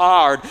so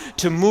hard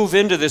to move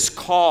into this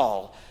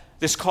call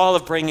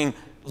of bringing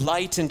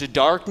light into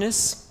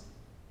darkness?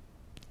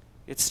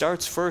 It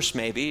starts first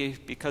maybe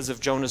because of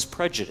Jonah's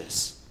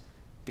prejudice,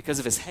 because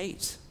of his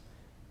hate,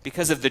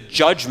 because of the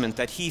judgment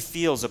that he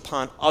feels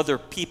upon other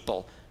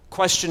people,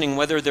 questioning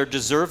whether they're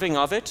deserving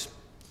of it.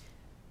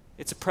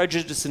 It's a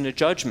prejudice and a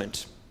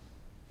judgment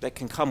that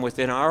can come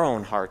within our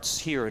own hearts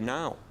here and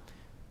now,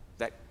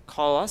 that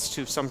call us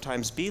to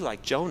sometimes be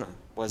like Jonah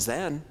was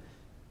then,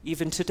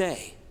 even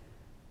today.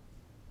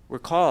 We're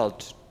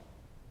called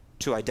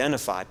to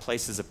identify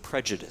places of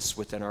prejudice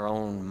within our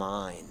own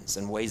minds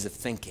and ways of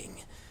thinking,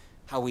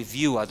 how we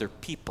view other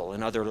people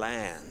in other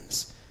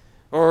lands,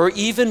 or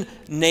even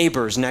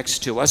neighbors next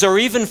to us, or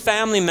even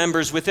family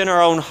members within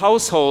our own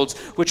households,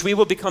 which we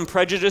will become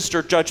prejudiced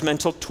or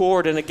judgmental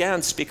toward and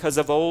against because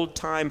of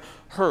old-time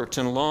hurt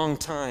and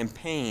long-time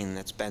pain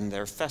that's been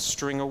there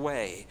festering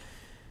away.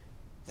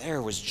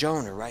 There was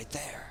Jonah right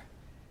there.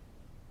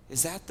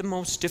 Is that the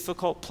most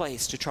difficult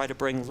place to try to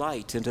bring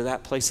light into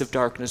that place of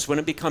darkness? When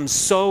it becomes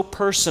so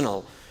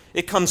personal,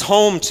 it comes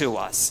home to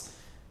us.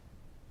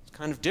 It's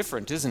kind of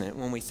different, isn't it,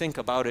 when we think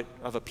about it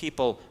of a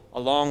people a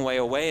long way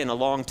away and a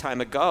long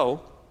time ago,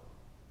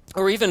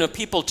 or even of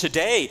people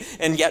today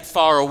and yet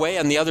far away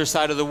on the other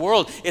side of the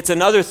world. It's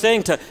another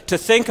thing to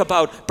think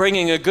about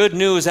bringing a good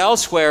news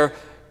elsewhere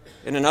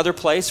in another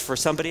place for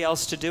somebody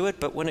else to do it,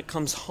 but when it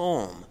comes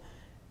home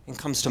and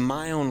comes to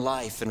my own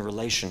life and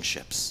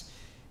relationships,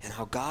 and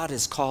how God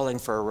is calling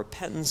for a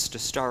repentance to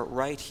start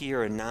right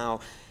here and now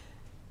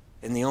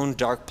in the own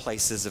dark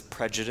places of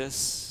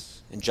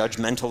prejudice and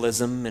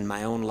judgmentalism in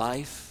my own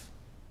life,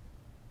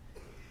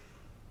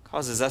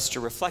 causes us to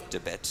reflect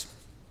a bit,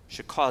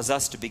 should cause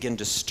us to begin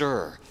to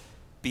stir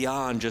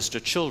beyond just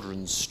a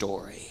children's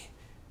story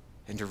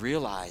and to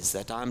realize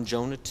that I'm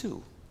Jonah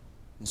too,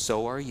 and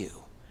so are you.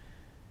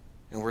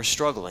 And we're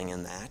struggling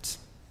in that.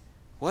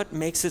 What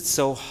makes it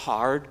so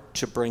hard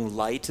to bring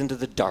light into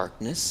the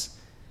darkness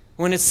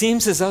when it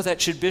seems as though that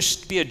should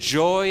be a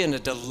joy and a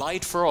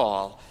delight for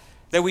all,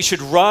 that we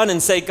should run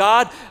and say,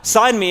 God,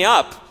 sign me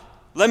up.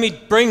 Let me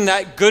bring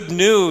that good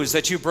news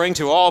that you bring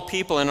to all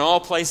people in all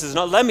places.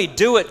 No, let me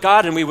do it,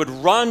 God, and we would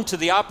run to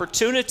the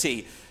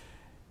opportunity.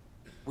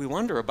 We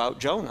wonder about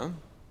Jonah.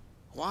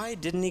 Why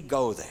didn't he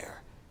go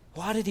there?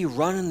 Why did he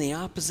run in the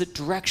opposite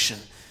direction?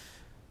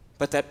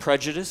 But that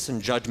prejudice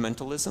and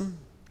judgmentalism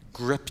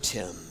gripped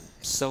him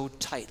so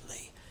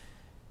tightly.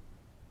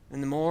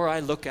 And the more I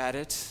look at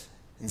it,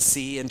 and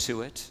see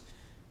into it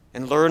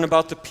and learn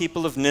about the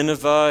people of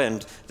Nineveh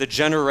and the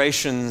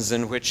generations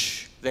in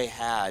which they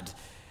had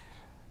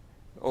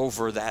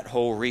over that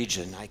whole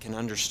region, I can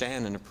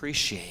understand and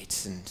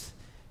appreciate and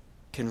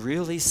can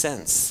really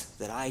sense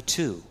that I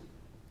too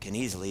can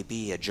easily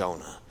be a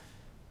Jonah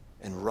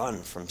and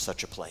run from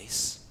such a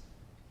place.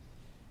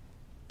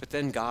 But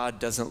then God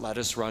doesn't let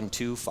us run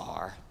too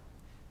far.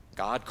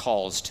 God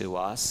calls to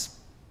us.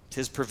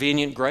 His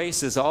prevenient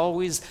grace is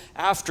always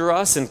after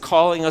us and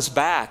calling us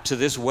back to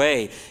this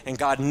way. And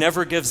God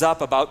never gives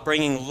up about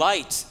bringing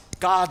light,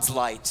 God's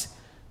light,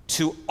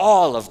 to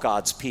all of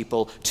God's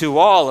people, to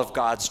all of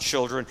God's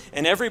children,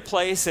 in every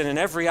place and in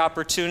every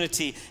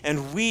opportunity.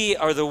 And we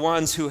are the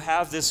ones who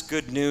have this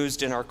good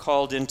news and are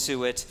called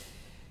into it.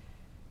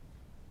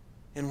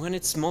 And when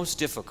it's most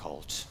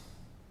difficult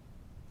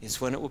is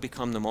when it will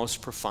become the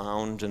most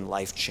profound and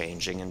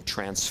life-changing and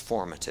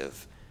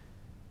transformative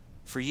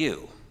for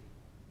you,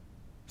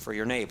 for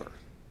your neighbor,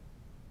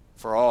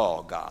 for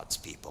all God's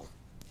people.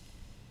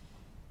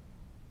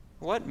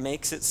 What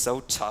makes it so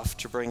tough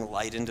to bring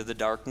light into the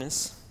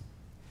darkness?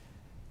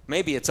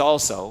 Maybe it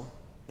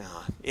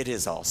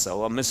is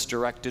also a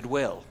misdirected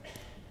will.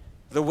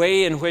 The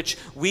way in which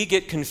we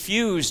get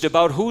confused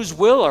about whose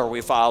will are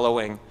we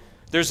following.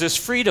 There's this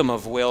freedom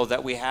of will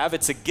that we have.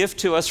 It's a gift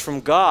to us from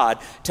God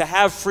to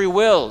have free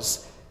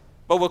wills.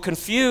 But we'll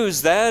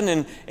confuse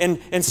then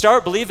and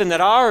start believing that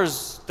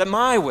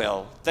my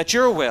will, that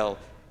your will,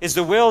 is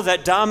the will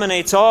that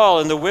dominates all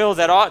and the will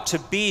that ought to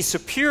be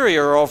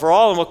superior over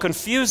all. And we'll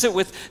confuse it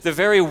with the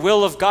very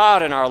will of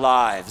God in our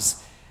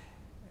lives.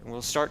 And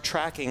we'll start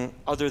tracking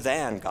other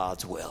than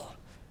God's will.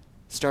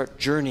 Start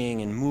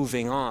journeying and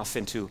moving off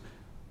into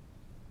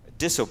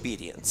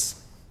disobedience.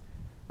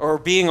 Or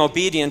being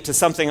obedient to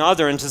something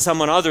other and to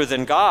someone other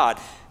than God.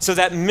 So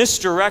that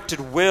misdirected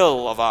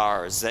will of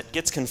ours that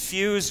gets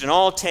confused and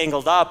all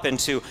tangled up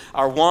into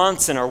our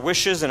wants and our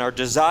wishes and our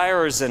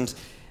desires and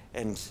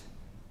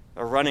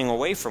are running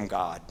away from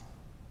God.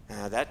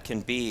 That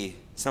can be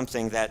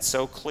something that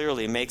so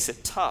clearly makes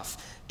it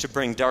tough to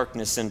bring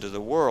darkness into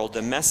the world.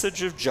 The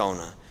message of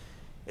Jonah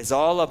is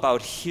all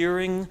about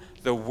hearing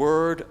the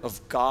word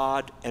of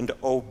God and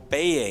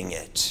obeying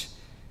it.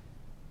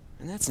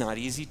 And that's not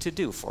easy to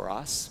do for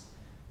us.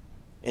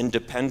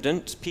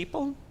 Independent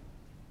people,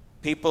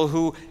 people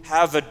who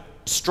have a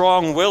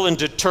strong will and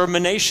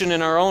determination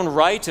in our own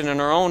right and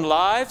in our own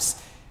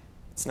lives,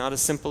 it's not a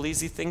simple,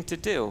 easy thing to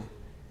do.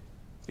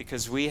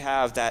 Because we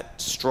have that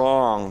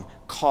strong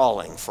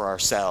calling for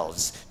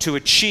ourselves to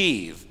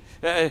achieve,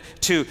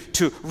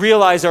 to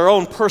realize our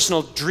own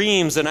personal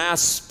dreams and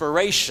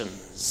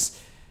aspirations.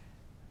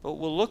 But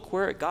we'll look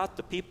where it got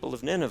the people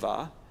of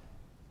Nineveh,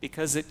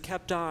 because it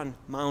kept on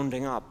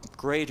mounting up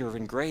greater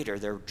and greater,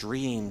 their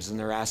dreams and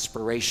their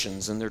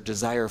aspirations and their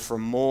desire for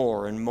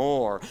more and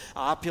more,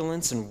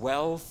 opulence and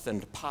wealth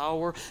and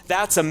power.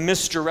 That's a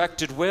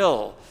misdirected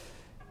will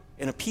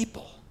in a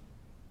people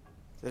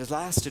that has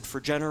lasted for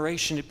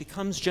generation. It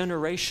becomes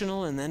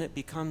generational, and then it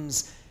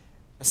becomes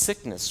a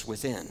sickness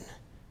within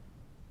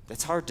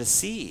that's hard to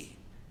see.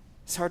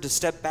 It's hard to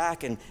step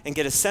back and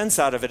get a sense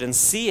out of it and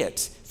see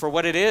it for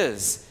what it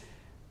is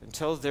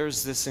until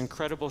there's this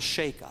incredible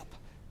shakeup,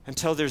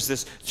 until there's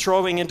this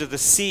throwing into the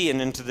sea and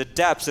into the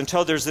depths,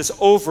 until there's this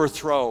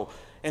overthrow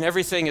and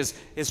everything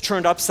is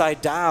turned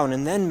upside down,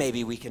 and then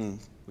maybe we can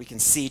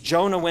see.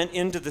 Jonah went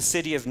into the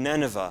city of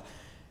Nineveh.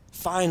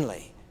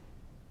 Finally,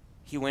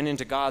 he went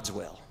into God's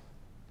will.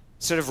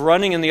 Instead of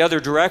running in the other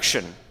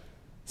direction,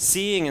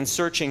 seeing and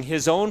searching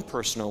his own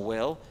personal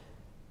will,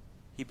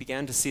 he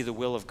began to see the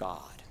will of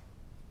God.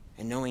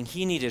 And knowing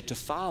he needed to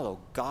follow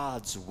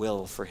God's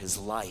will for his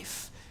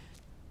life.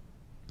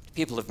 The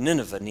people of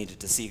Nineveh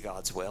needed to see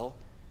God's will.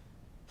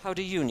 How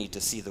do you need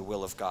to see the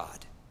will of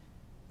God?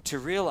 To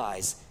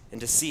realize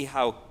and to see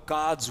how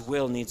God's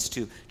will needs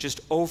to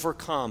just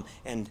overcome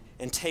and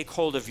take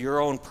hold of your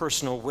own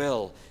personal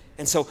will.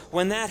 And so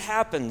when that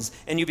happens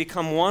and you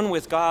become one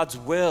with God's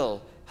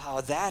will,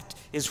 that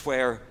is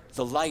where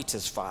the light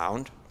is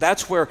found.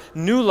 That's where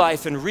new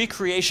life and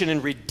recreation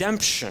and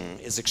redemption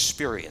is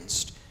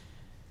experienced.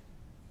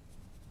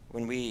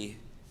 When we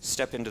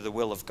step into the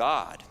will of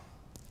God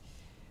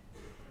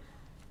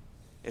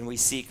and we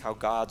seek how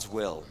God's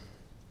will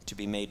to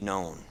be made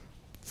known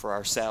for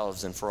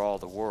ourselves and for all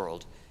the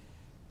world.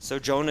 So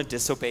Jonah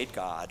disobeyed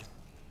God,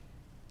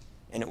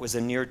 and it was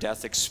a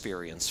near-death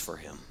experience for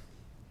him.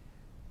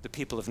 The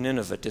people of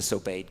Nineveh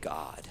disobeyed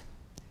God,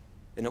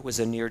 and it was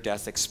a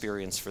near-death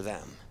experience for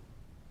them.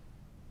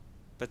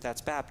 But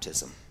that's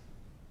baptism.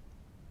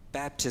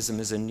 Baptism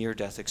is a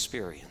near-death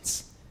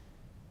experience,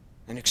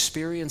 an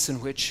experience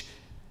in which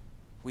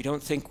we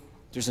don't think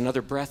there's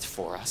another breath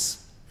for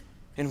us,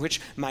 in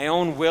which my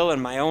own will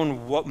and my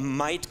own what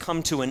might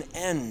come to an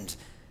end.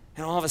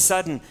 And all of a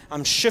sudden,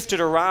 I'm shifted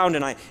around,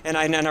 and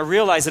I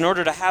realize in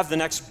order to have the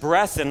next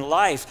breath in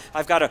life,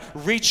 I've got to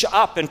reach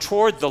up and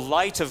toward the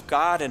light of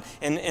God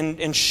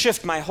and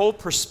shift my whole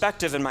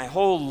perspective and my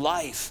whole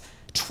life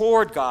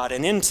toward God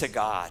and into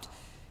God.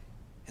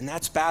 And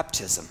that's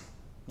baptism.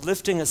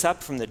 lifting us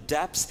up from the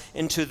depths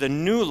into the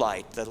new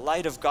light, the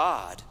light of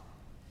God.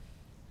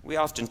 We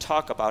often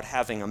talk about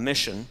having a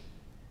mission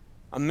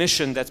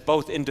that's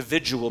both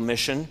individual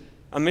mission,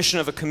 a mission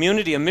of a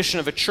community, a mission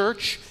of a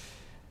church.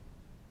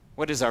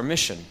 What is our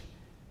mission?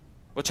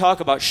 We'll talk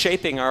about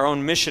shaping our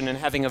own mission and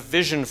having a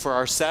vision for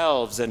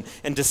ourselves and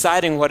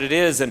deciding what it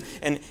is and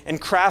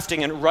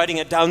crafting and writing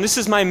it down. This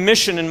is my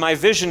mission and my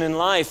vision in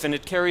life, and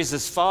it carries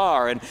us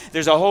far. And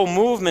there's a whole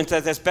movement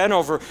that's been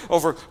over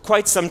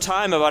quite some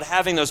time about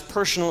having those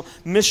personal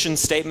mission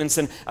statements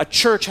and a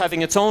church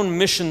having its own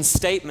mission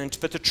statement.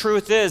 But the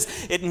truth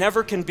is, it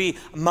never can be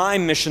my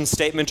mission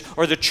statement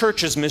or the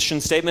church's mission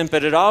statement,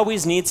 but it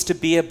always needs to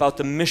be about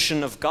the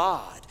mission of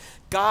God.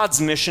 God's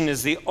mission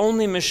is the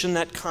only mission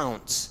that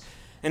counts.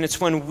 And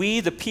it's when we,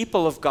 the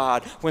people of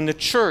God, when the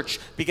church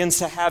begins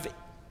to have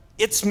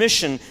its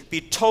mission be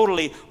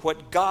totally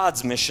what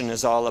God's mission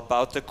is all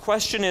about. The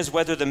question is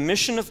whether the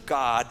mission of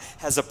God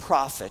has a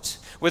prophet,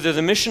 whether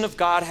the mission of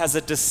God has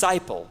a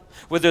disciple,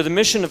 whether the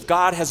mission of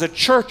God has a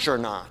church or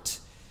not.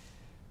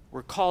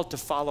 We're called to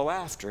follow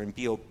after and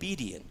be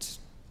obedient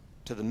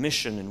to the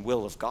mission and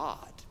will of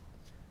God.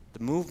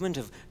 The movement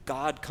of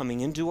God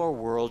coming into our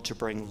world to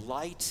bring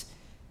light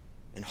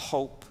and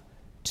hope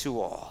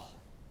to all.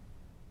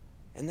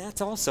 And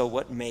that's also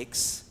what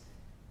makes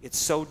it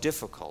so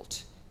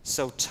difficult,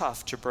 so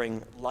tough to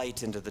bring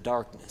light into the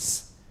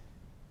darkness.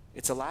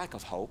 It's a lack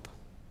of hope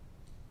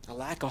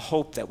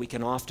that we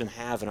can often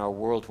have in our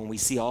world when we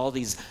see all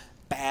these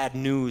bad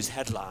news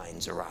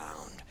headlines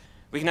around.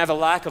 We can have a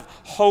lack of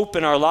hope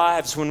in our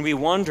lives when we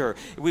wonder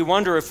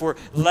if we're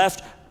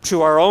left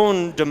to our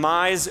own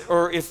demise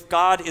or if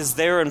God is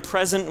there and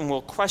present, and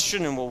we'll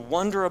question and we'll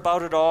wonder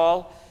about it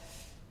all.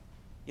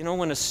 You know,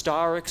 when a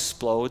star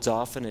explodes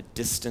off in a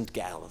distant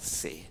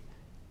galaxy,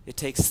 it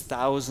takes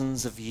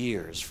thousands of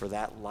years for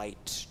that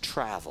light to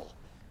travel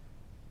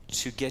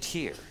to get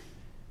here.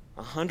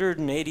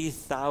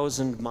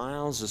 180,000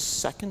 miles a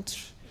second,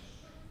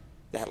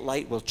 that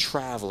light will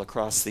travel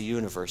across the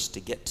universe to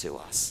get to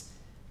us.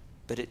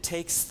 But it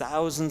takes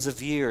thousands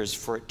of years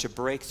for it to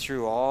break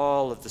through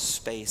all of the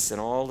space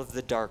and all of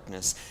the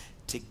darkness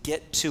to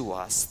get to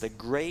us. The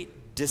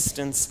great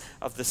distance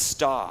of the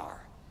star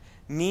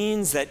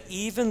means that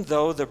even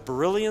though the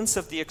brilliance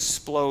of the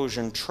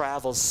explosion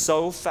travels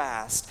so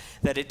fast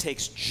that it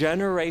takes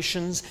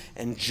generations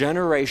and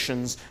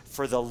generations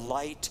for the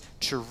light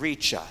to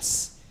reach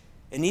us,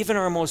 and even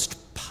our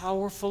most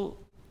powerful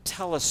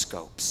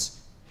telescopes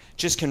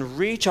just can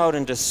reach out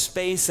into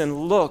space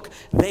and look,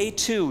 they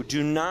too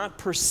do not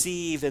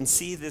perceive and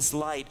see this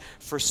light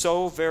for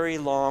so very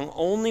long.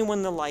 Only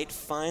when the light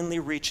finally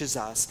reaches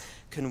us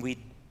can we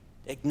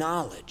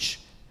acknowledge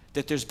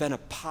that there's been a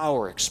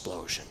power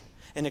explosion.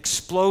 An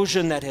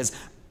explosion that has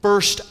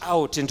burst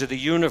out into the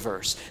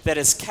universe, that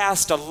has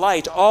cast a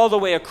light all the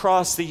way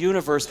across the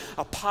universe,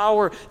 a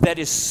power that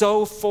is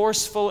so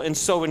forceful and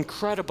so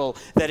incredible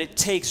that it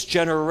takes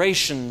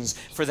generations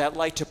for that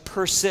light to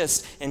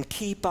persist and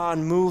keep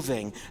on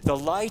moving. The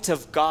light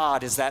of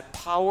God is that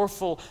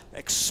powerful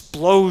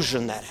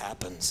explosion that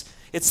happens.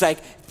 It's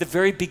like the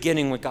very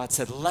beginning when God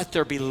said, "Let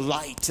there be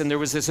light." And there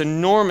was this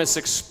enormous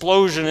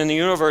explosion in the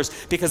universe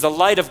because the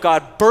light of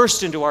God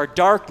burst into our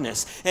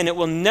darkness, and it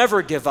will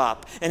never give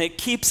up. And it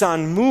keeps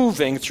on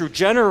moving through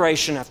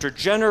generation after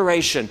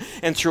generation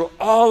and through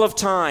all of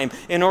time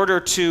in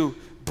order to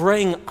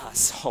bring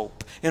us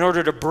hope, in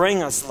order to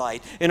bring us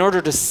light, in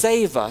order to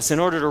save us, in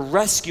order to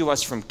rescue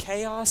us from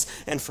chaos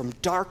and from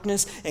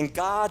darkness. And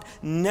God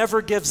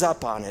never gives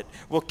up on it.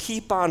 Will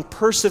keep on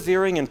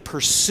persevering and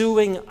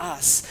pursuing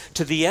us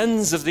to the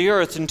ends of the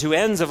earth and to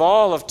ends of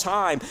all of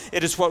time.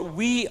 It is what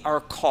we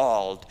are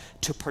called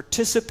to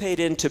participate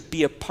in, to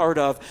be a part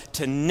of,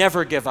 to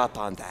never give up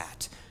on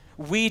that.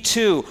 We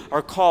too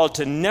are called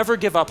to never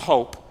give up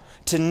hope,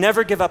 to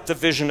never give up the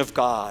vision of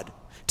God,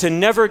 to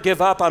never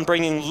give up on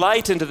bringing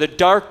light into the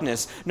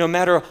darkness, no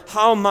matter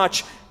how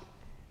much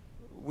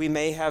we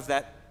may have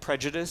that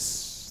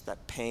prejudice,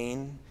 that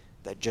pain,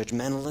 that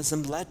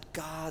judgmentalism. Let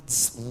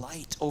God's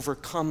light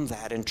overcome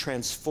that and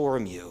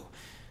transform you.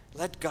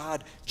 Let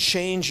God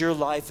change your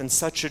life in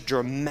such a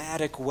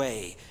dramatic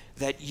way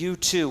that you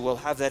too will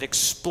have that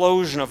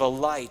explosion of a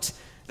light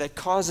that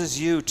causes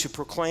you to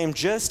proclaim,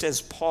 just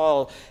as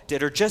Paul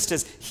did, or just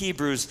as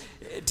Hebrews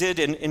did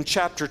in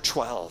chapter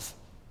 12.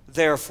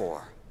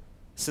 Therefore,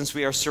 since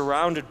we are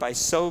surrounded by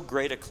so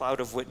great a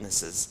cloud of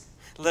witnesses,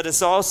 let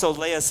us also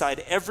lay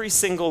aside every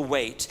single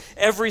weight,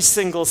 every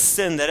single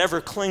sin that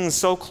ever clings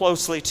so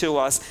closely to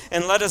us,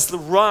 and let us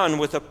run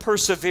with a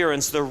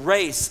perseverance the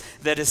race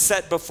that is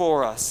set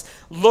before us,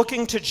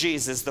 looking to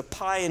Jesus, the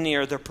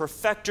pioneer, the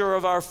perfecter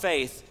of our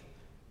faith,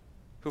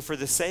 who for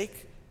the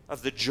sake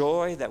of the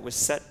joy that was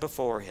set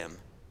before him,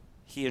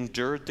 he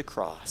endured the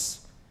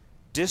cross,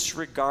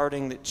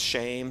 disregarding the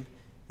shame,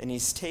 and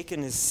he's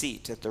taken his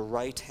seat at the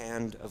right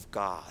hand of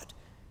God,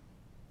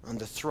 on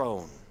the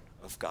throne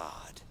of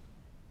God.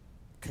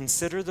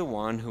 Consider the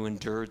one who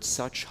endured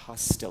such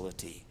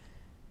hostility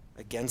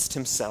against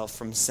himself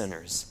from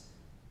sinners,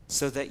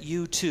 so that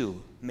you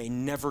too may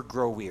never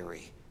grow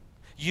weary.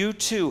 you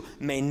too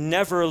may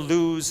never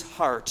lose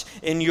heart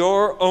in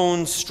your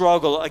own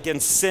struggle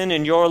against sin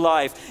in your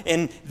life,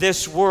 in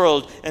this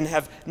world, and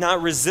have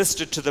not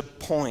resisted to the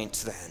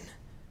point then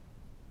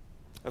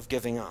of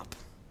giving up.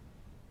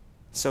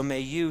 So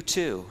may you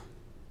too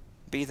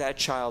be that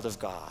child of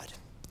God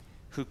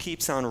who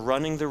keeps on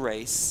running the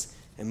race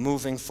and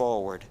moving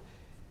forward,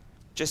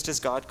 just as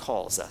God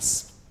calls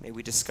us. May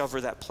we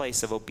discover that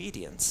place of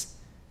obedience.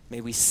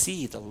 May we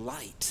see the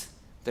light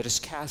that is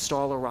cast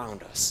all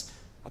around us,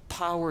 a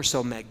power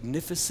so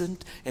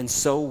magnificent and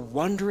so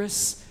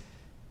wondrous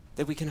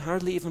that we can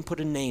hardly even put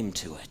a name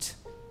to it.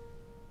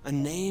 A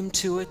name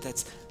to it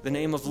that's the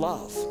name of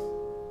love,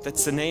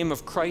 that's the name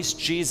of Christ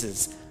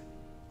Jesus.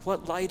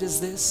 What light is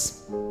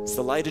this? It's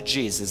the light of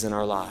Jesus in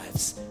our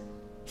lives.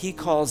 He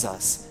calls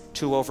us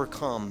to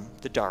overcome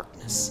the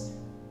darkness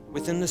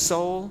within the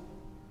soul,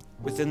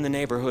 within the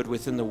neighborhood,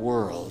 within the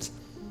world.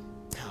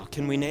 How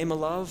can we name a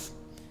love?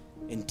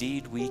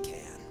 Indeed we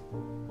can.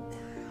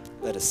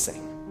 Let us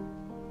sing.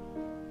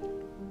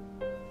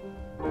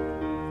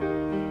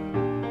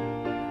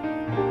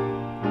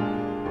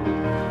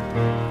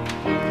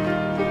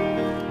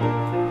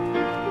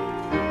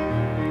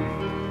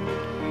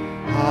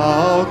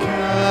 How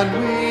can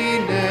we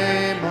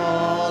name a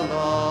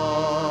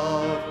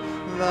love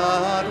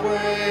that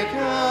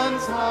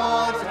wakens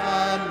heart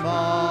and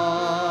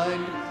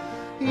mind,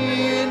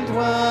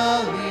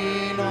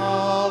 indwelling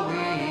all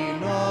we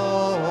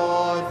know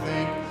or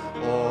think,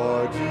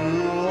 or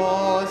do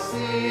or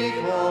seek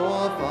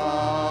or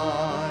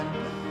find,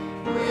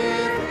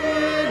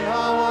 within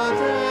our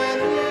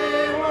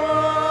daily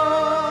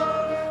world,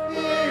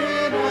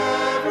 in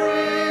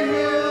every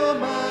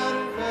human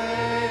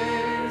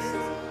face?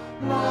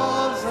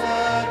 Love's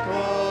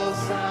echoes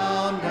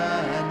sound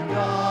and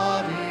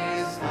God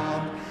is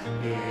found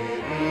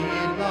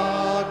in the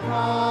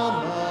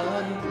commonplace.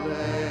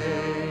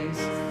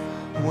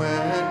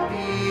 When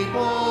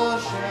people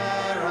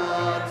share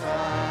a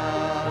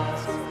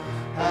task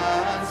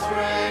and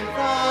strength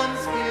and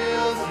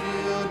skills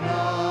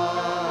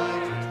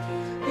unite,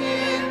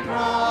 in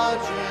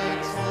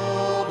projects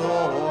old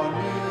or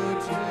new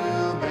to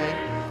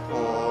make,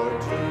 or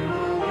do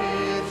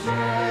with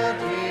shared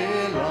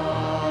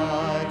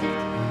delight,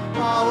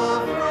 our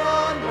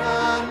friend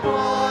and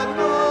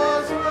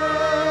partner's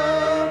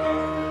will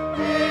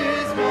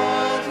is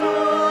better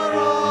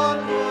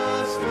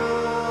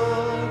understood,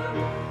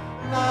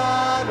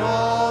 that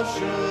all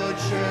should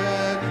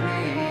share,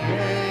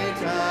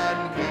 create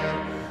and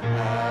care,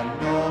 and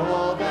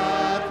know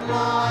that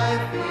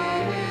life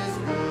is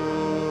good.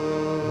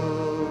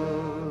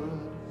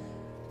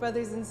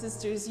 Brothers and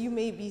sisters, you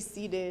may be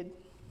seated.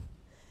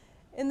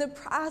 In the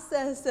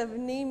process of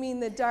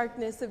naming the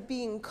darkness, of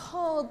being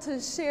called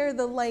to share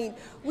the light,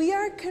 we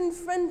are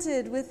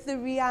confronted with the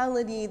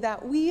reality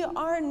that we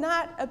are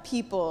not a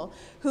people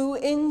who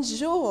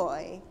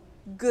enjoy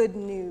good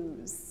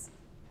news.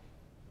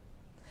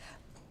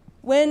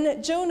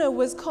 When Jonah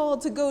was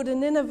called to go to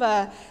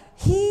Nineveh,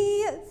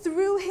 he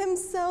threw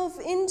himself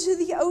into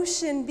the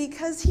ocean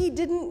because he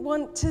didn't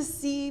want to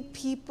see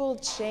people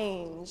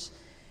change.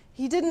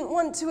 He didn't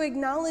want to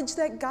acknowledge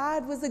that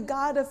God was a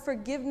God of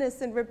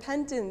forgiveness and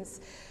repentance.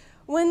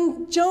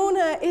 When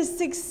Jonah is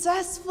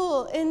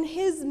successful in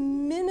his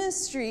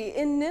ministry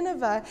in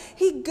Nineveh,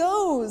 he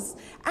goes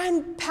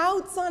and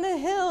pouts on a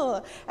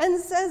hill and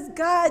says,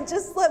 God,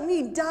 just let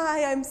me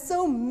die. I'm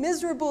so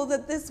miserable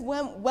that this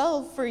went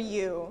well for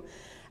you.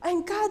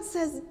 And God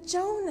says,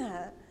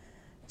 Jonah,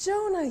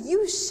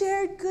 you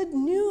shared good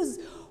news.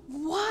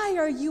 Why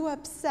are you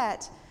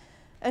upset?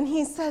 And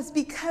he says,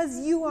 because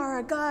you are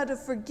a God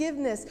of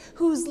forgiveness,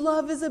 whose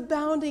love is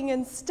abounding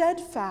and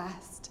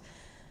steadfast.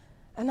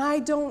 And I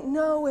don't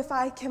know if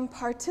I can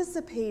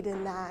participate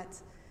in that.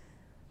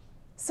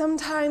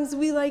 Sometimes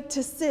we like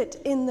to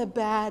sit in the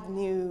bad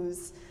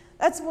news.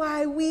 That's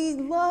why we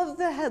love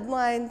the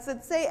headlines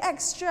that say,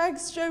 extra,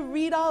 extra,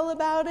 read all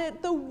about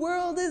it. The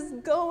world is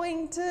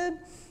going to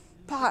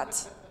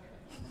pot.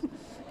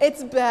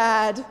 It's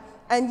bad,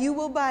 and you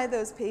will buy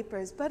those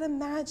papers. But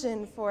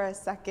imagine for a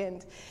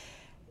second,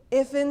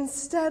 if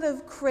instead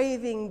of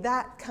craving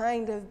that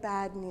kind of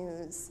bad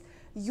news,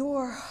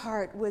 your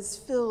heart was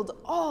filled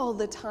all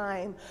the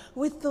time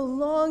with the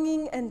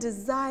longing and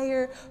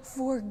desire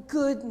for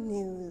good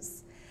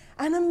news.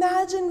 And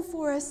imagine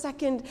for a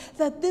second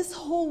that this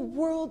whole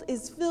world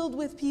is filled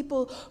with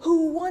people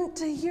who want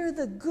to hear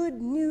the good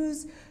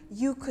news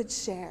you could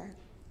share.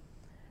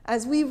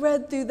 As we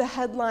read through the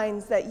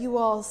headlines that you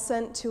all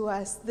sent to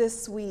us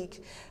this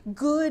week,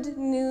 good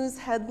news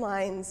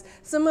headlines,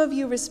 some of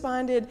you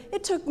responded,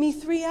 it took me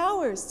 3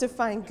 hours to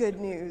find good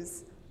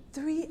news.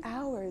 3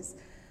 hours.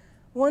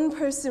 One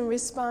person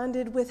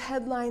responded with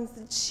headlines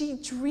that she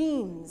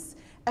dreams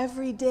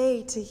every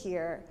day to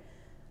hear,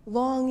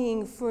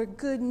 longing for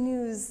good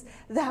news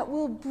that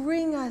will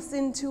bring us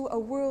into a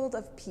world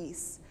of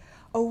peace,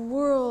 a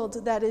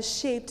world that is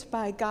shaped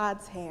by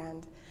God's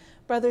hand.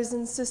 Brothers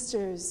and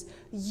sisters,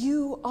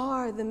 you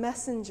are the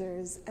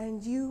messengers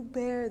and you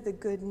bear the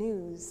good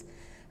news.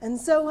 And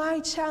so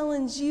I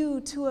challenge you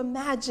to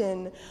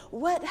imagine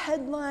what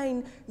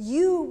headline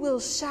you will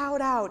shout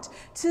out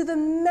to the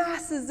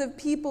masses of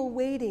people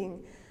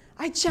waiting.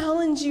 I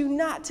challenge you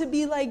not to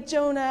be like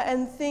Jonah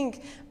and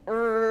think,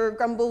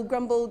 grumble,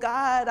 grumble,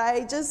 God,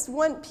 I just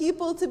want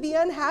people to be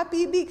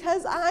unhappy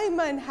because I'm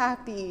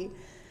unhappy.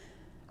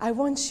 I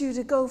want you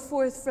to go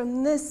forth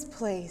from this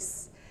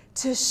place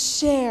to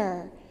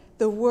share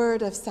the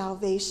word of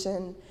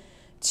salvation,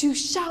 to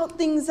shout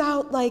things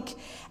out like,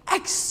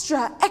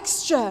 extra,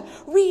 extra,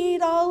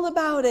 read all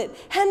about it.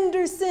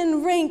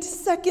 Henderson ranked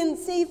second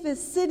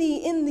safest city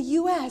in the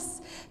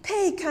U.S.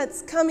 Pay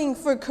cuts coming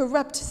for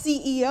corrupt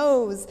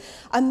CEOs.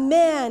 A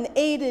man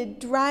aided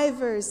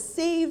drivers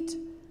saved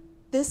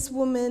this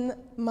woman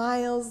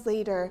miles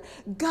later.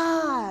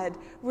 God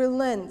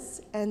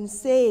relents and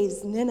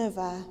saves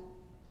Nineveh.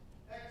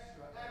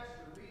 Extra,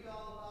 extra, read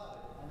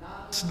all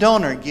about it. Anonymous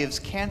donor gives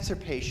cancer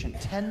patient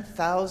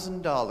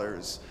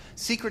 $10,000.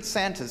 Secret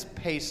Santas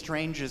pay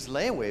strangers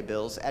layaway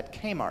bills at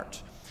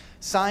Kmart.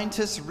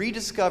 Scientists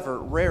rediscover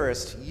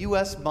rarest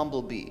U.S.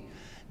 bumblebee.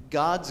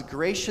 God's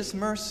gracious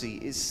mercy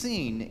is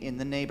seen in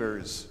the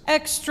neighbors.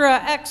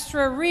 Extra,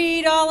 extra,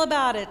 read all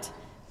about it.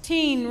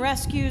 Teen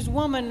rescues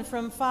woman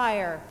from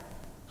fire.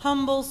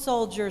 Humble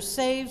soldier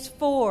saves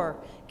 4,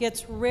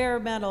 gets rare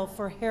medal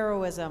for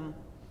heroism.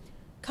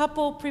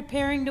 Couple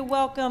preparing to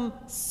welcome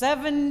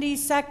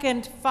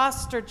 72nd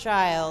foster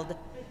child.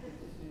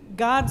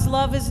 God's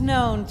love is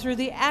known through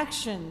the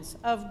actions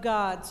of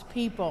God's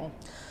people.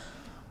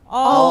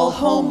 All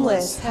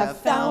homeless have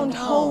found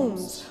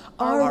homes,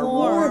 are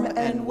warm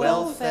and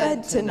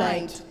well-fed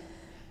tonight.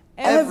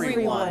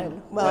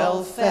 Everyone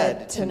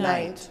well-fed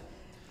tonight.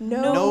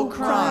 No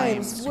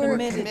crimes were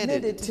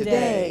committed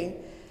today.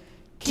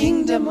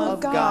 Kingdom of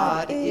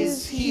God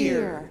is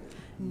here,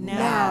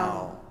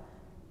 now.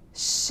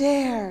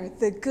 Share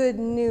the good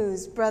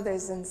news,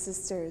 brothers and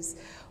sisters.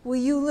 Will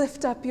you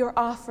lift up your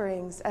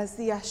offerings as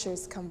the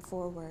ushers come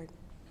forward?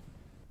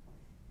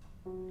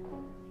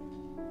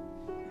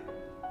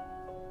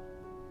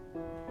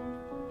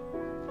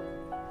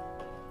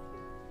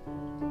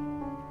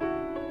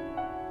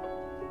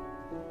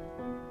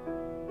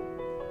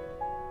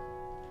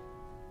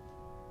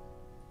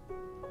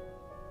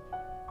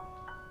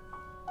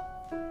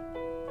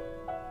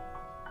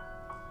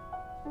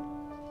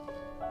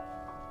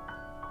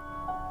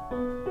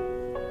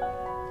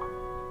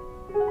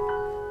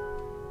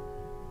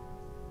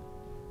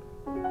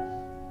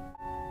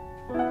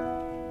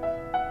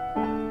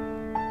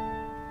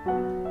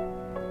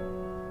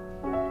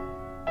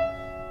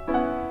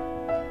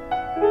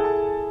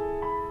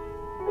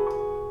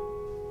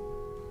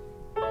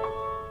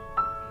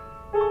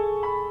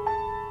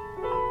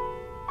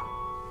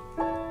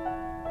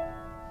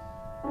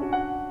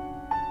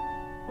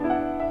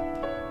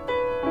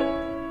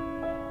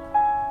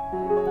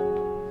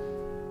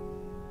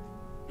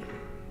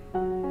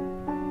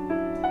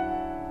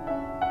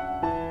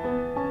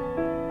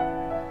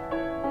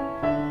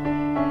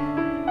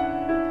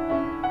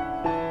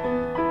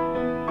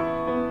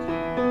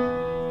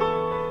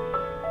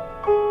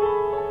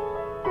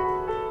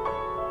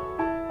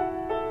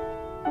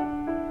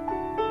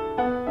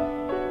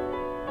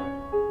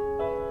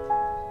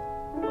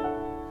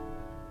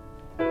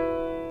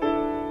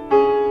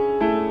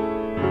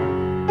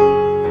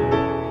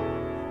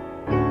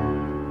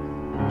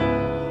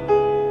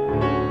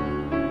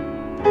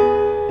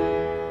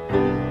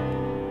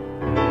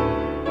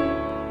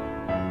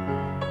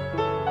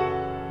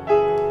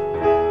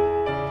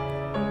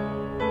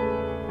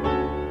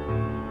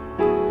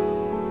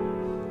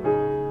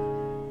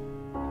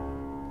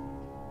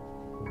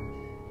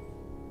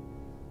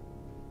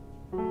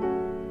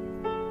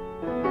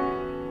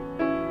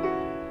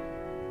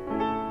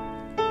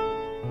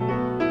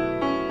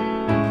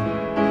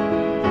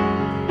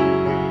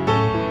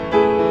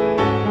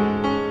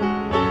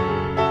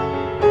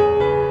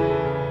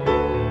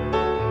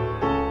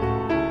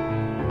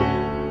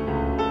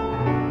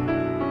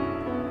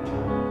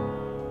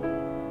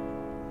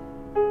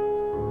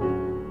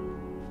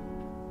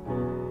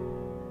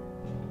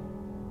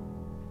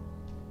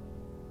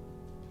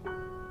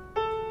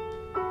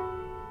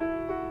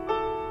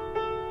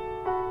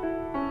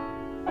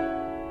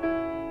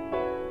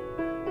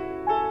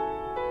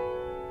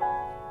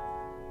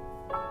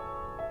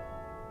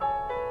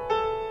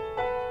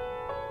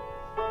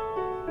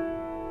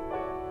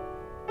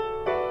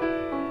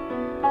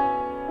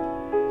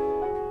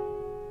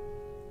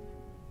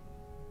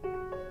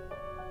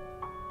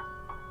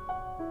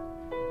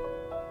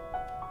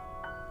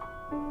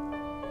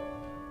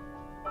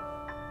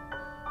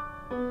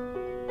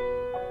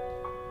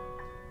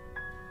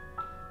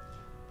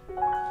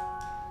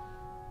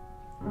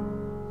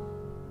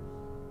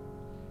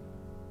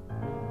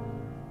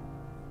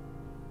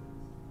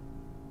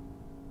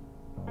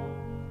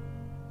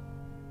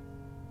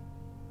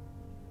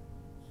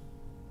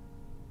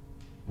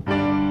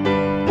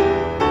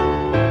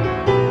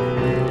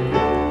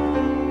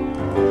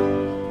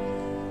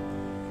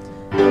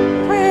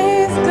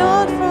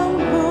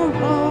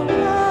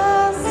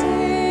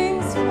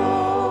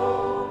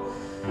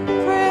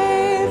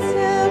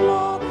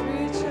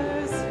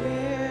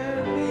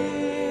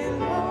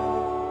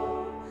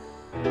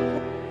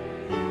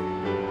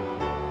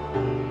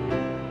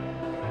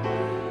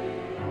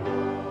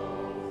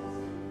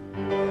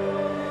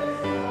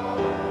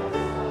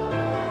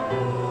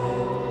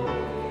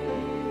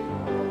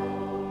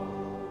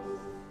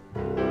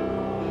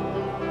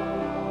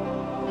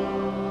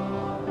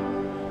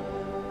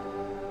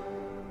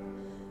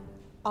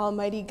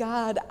 Almighty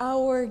God,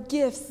 our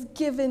gifts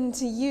given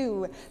to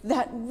you,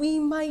 that we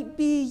might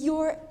be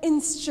your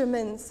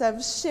instruments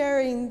of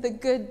sharing the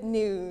good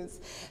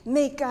news.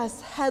 Make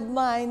us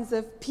headlines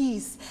of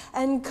peace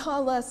and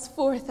call us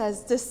forth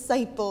as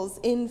disciples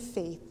in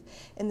faith.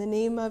 In the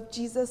name of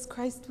Jesus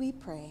Christ we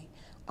pray.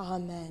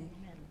 Amen.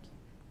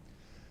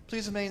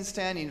 Please remain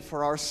standing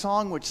for our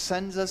song which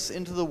sends us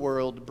into the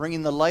world,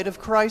 bringing the light of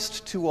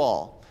Christ to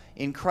all.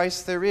 In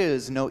Christ there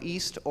is no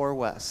east or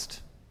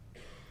west.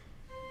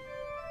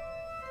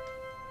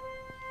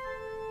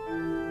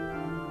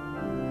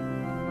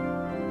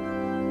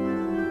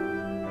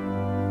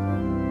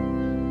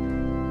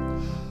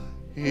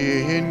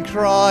 In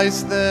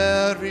Christ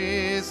there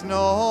is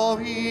no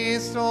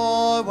east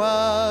or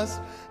west,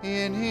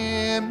 in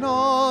him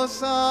no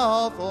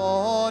south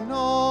or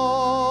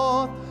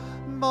north,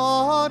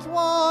 but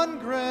one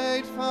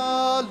great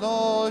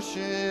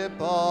fellowship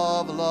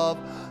of love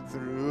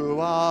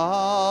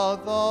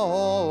throughout the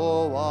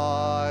whole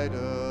wide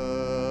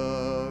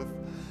earth.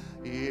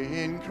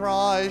 In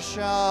Christ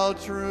shall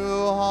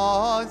true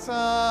hearts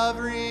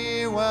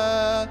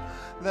everywhere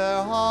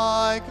their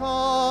high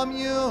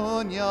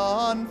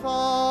communion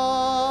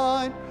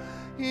find.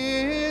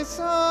 His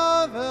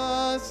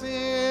service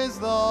is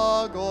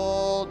the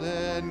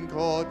golden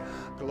cord,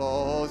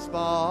 close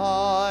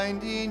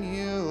binding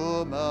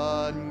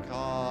humankind.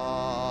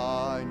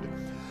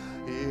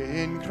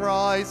 In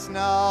Christ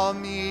now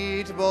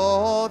meet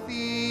both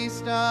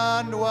east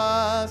and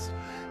west,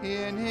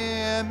 in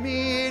him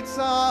meet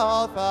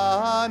south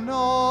and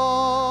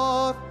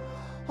north.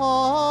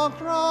 All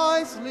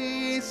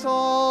Christly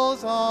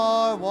souls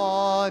are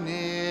one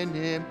in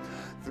him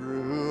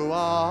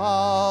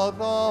throughout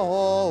the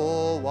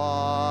whole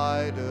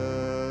wide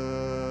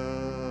earth.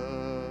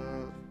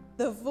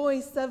 The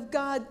voice of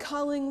God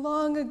calling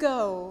long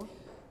ago.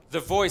 The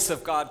voice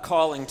of God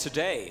calling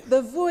today.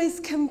 The voice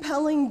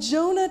compelling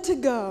Jonah to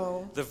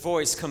go. The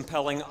voice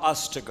compelling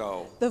us to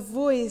go. The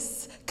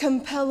voice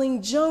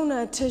compelling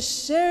Jonah to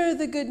share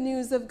the good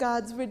news of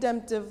God's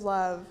redemptive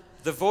love.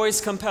 The voice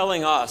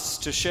compelling us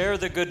to share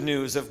the good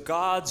news of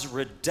God's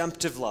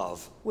redemptive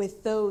love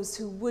with those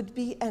who would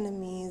be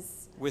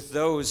enemies. With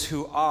those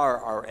who are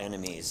our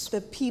enemies.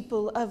 The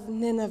people of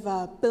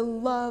Nineveh,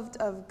 beloved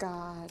of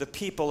God. The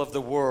people of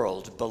the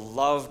world,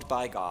 beloved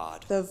by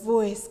God. The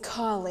voice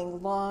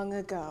calling long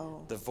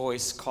ago. The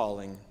voice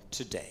calling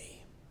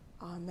today.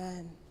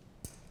 Amen.